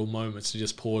those little moments to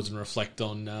just pause and reflect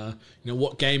on,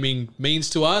 what gaming means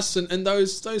to us and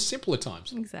those simpler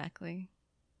times. Exactly.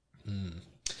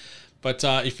 But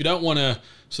if you don't want to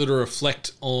sort of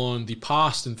reflect on the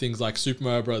past and things like Super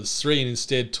Mario Bros. 3 and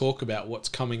instead talk about what's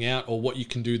coming out or what you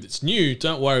can do that's new,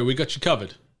 don't worry, we got you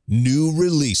covered. New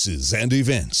releases and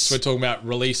events. So we're talking about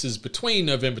releases between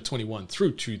November 21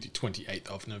 through to the 28th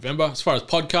of November. As far as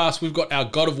podcasts, we've got our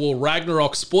God of War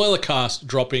Ragnarok spoiler cast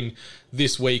dropping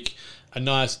this week. A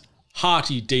nice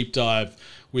hearty deep dive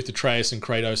with Atreus and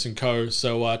Kratos and co.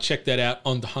 So check that out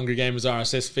on the Hungry Gamers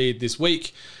RSS feed this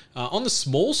week. On the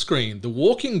small screen, The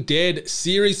Walking Dead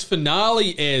series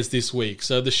finale airs this week.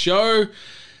 So the show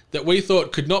that we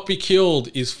thought could not be killed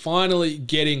is finally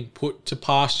getting put to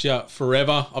pasture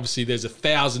forever. Obviously, there's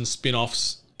 1,000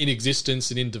 spin-offs in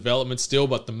existence and in development still,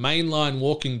 but the mainline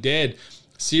Walking Dead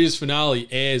series finale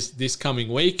airs this coming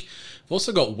week. We've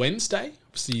also got Wednesday,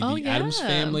 obviously the Addams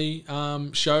Family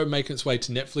show making its way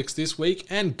to Netflix this week,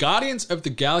 and Guardians of the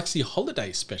Galaxy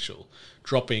Holiday Special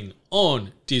dropping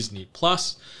on Disney+.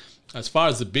 As far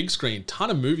as the big screen, ton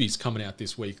of movies coming out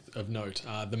this week of note.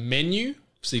 The Menu,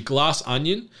 see Glass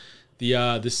Onion,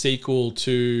 the sequel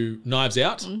to Knives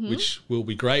Out, which will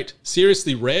be great.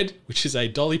 Seriously Red, which is a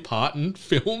Dolly Parton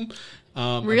film.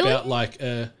 Really? About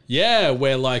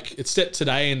where it's set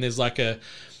today and there's like a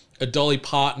Dolly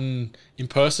Parton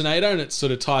impersonator and it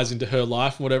sort of ties into her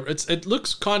life and whatever. It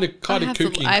looks kind of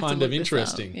kooky and kind of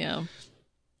interesting. Yeah.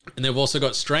 And they've also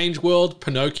got Strange World,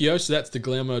 Pinocchio, so that's the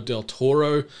Guillermo del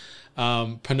Toro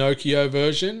Pinocchio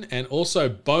version, and also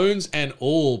Bones and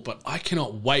All, but I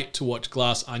cannot wait to watch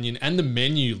Glass Onion, and The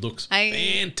Menu looks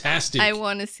fantastic. I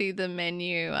want to see The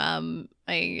Menu.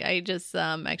 I just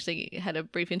actually had a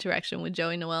brief interaction with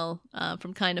Joey Noelle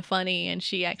from Kind of Funny, and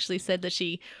she actually said that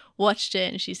she watched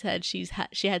it and she said she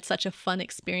had such a fun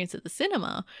experience at the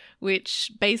cinema,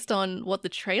 which based on what the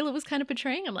trailer was kind of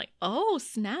portraying, I'm like, oh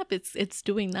snap, it's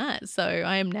doing that. So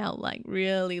I am now like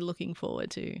really looking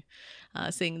forward to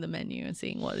seeing The Menu and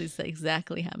seeing what is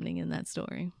exactly happening in that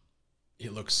story.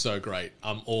 It looks so great.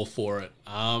 I'm all for it.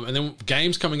 And then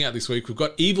games coming out this week. We've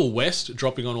got Evil West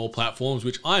dropping on all platforms,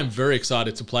 which I am very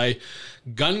excited to play.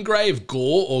 Gungrave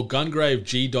Gore or Gungrave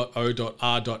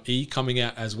G.O.R.E coming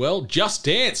out as well. Just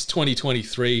Dance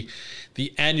 2023,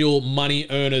 the annual money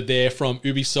earner there from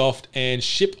Ubisoft, and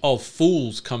Ship of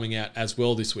Fools coming out as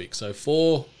well this week. So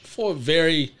four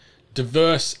very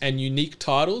diverse and unique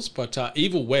titles, but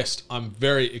Evil West I'm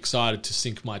very excited to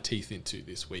sink my teeth into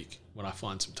this week when I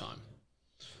find some time.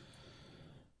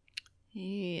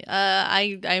 Yeah,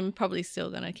 I'm probably still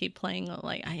gonna keep playing.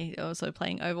 Like I also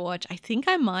playing Overwatch. I think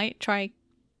I might try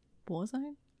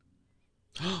Warzone.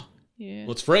 Yeah,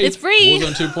 well, it's free. It's free.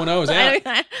 Warzone 2.0 is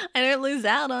out. I don't lose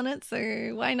out on it, so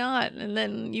why not? And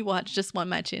then you watch just one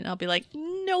match in, I'll be like,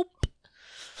 nope.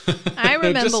 I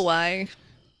remember why.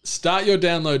 Start your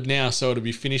download now so it'll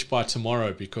be finished by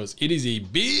tomorrow because it is a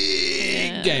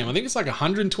big game. I think it's like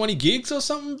 120 gigs or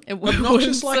something. It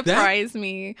wouldn't surprise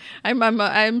me.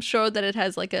 I'm sure that it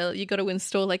has like you got to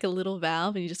install like a little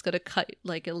valve and you just got to cut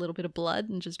like a little bit of blood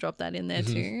and just drop that in there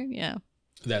too. Yeah.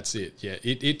 That's it. Yeah.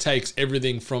 It takes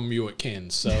everything from you it can.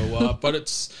 So, but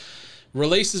it's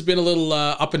release has been a little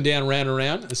up and down, round and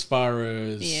round as far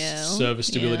as server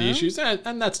stability issues.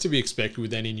 And that's to be expected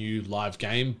with any new live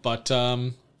game. But,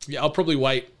 I'll probably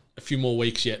wait a few more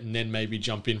weeks yet and then maybe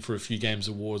jump in for a few games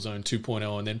of Warzone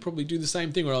 2.0 and then probably do the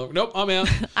same thing where I'm like, nope, I'm out.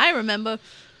 I remember.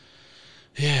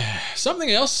 Yeah. Something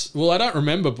else, well, I don't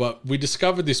remember, but we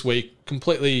discovered this week,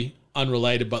 completely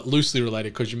unrelated but loosely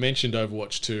related because you mentioned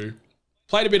Overwatch 2.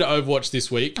 Played a bit of Overwatch this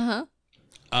week.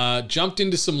 Jumped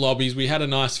into some lobbies. We had a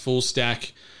nice full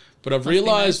stack, but I've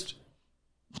realised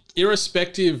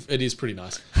irrespective, it is pretty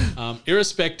nice.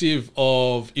 Irrespective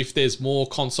of if there's more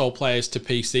console players to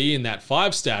PC in that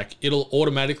 5 stack, it'll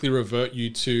automatically revert you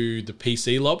to the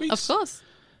PC lobbies. Of course.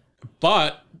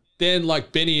 But then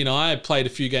like Benny and I played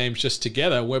a few games just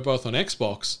together. We're both on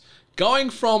Xbox. Going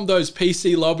from those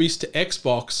PC lobbies to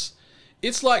Xbox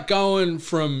it's like going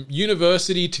from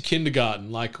university to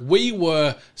kindergarten. Like, we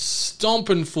were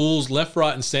stomping fools left,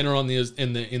 right, and center on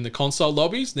in the console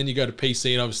lobbies. Then you go to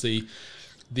PC, and obviously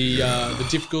the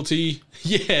difficulty,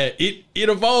 it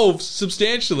evolves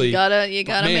substantially. You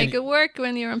gotta make it work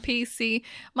when you're on PC.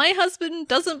 My husband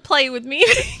doesn't play with me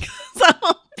because I'm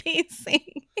on PC.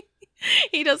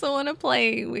 He doesn't want to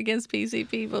play against PC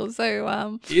people,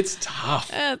 so it's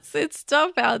tough. It's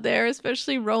tough out there,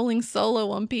 especially rolling solo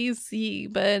on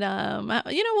PC. But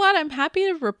you know what? I'm happy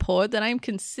to report that I'm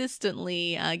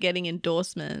consistently getting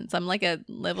endorsements. I'm like at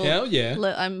level. Hell yeah!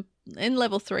 I'm in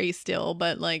level 3 still,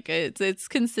 but like it's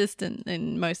consistent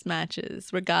in most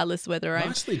matches, regardless whether I'm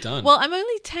nicely done. Well, I'm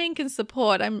only tank and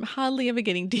support. I'm hardly ever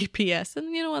getting DPS,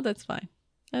 and you know what? That's fine.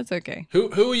 That's okay.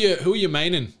 Who are you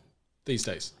maining these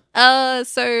days?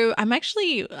 So I'm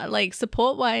actually like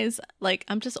support wise, like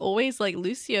I'm just always like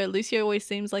Lucio. Lucio always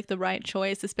seems like the right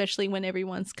choice, especially when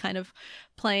everyone's kind of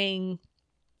playing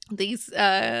these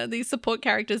support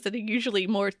characters that are usually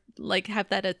more like have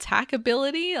that attack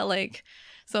ability. Like,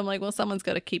 so I'm like, well, someone's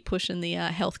got to keep pushing the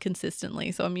health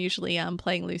consistently. So I'm usually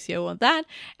playing Lucio on that,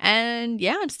 and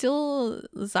yeah, I'm still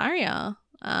Zarya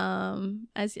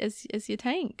as your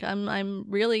tank. I'm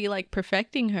really like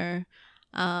perfecting her.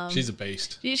 She's a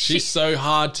beast. She's so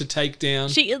hard to take down.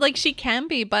 She can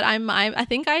be, but I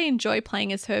think I enjoy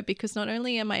playing as her because not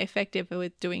only am I effective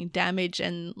with doing damage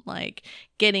and like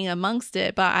getting amongst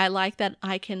it, but I like that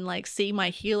I can like see my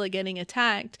healer getting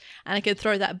attacked and I can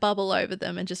throw that bubble over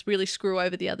them and just really screw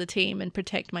over the other team and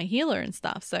protect my healer and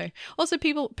stuff. So also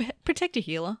people protect your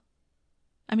healer.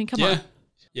 I mean, come on.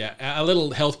 Yeah, a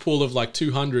little health pool of like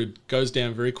 200 goes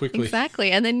down very quickly.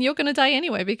 Exactly. And then you're going to die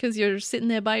anyway because you're sitting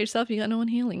there by yourself. You got no one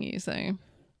healing you. So,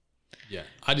 yeah,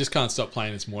 I just can't stop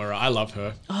playing as Moira. I love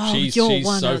her. Oh, she's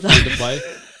one so of fun to play.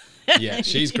 Yeah,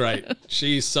 she's great.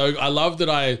 I love that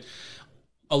I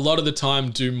a lot of the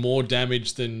time do more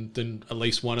damage than at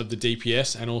least one of the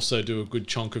DPS and also do a good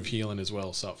chunk of healing as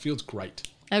well. So it feels great.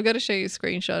 I've got to show you a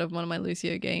screenshot of one of my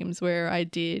Lucio games where I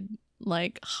did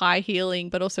like high healing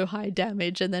but also high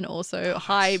damage and then also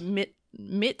high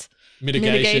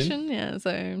mitigation. Yeah,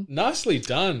 so nicely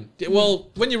done.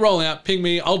 Well, when you're rolling out, ping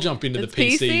me. I'll jump into the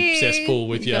PC cesspool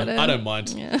with you. I don't mind.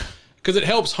 Yeah, because it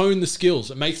helps hone the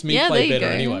skills. It makes me play better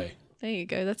anyway. There you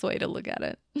go. That's the way to look at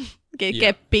it.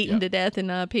 Get beaten to death in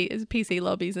PC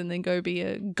lobbies and then go be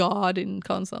a god in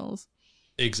consoles.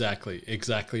 Exactly.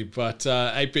 But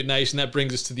 8-Bit Nation, that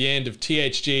brings us to the end of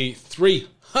THG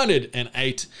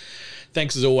 308.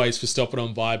 Thanks as always for stopping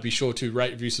on by. Be sure to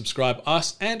rate, review, subscribe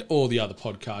us and all the other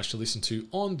podcasts to listen to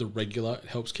on the regular. It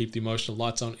helps keep the emotional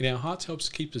lights on in our hearts, helps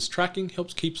keep us tracking,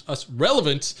 helps keep us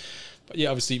relevant. But yeah,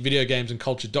 obviously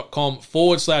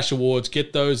videogamesandculture.com/awards.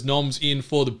 Get those noms in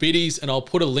for the biddies, and I'll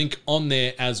put a link on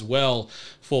there as well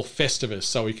for Festivus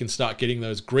so we can start getting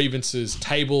those grievances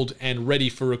tabled and ready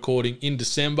for recording in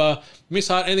December. Miss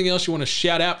Hart, anything else you want to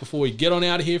shout out before we get on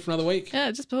out of here for another week?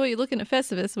 Yeah, just before you're looking at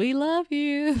Festivus, we love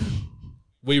you.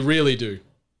 We really do.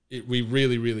 We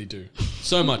really, really do.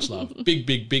 So much love.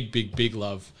 Big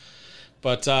love.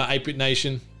 But 8-Bit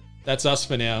Nation, that's us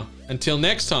for now. Until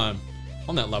next time,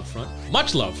 on that love front,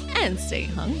 much love. And stay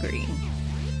hungry.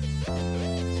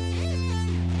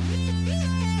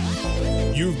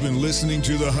 You've been listening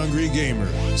to The Hungry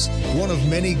Gamers, one of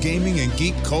many gaming and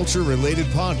geek culture related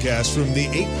podcasts from the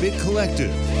 8-Bit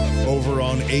Collective over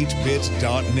on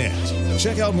 8bit.net.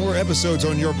 Check out more episodes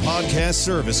on your podcast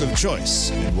service of choice.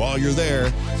 And while you're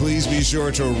there, please be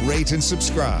sure to rate and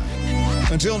subscribe.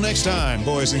 Until next time,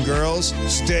 boys and girls,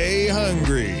 stay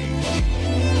hungry.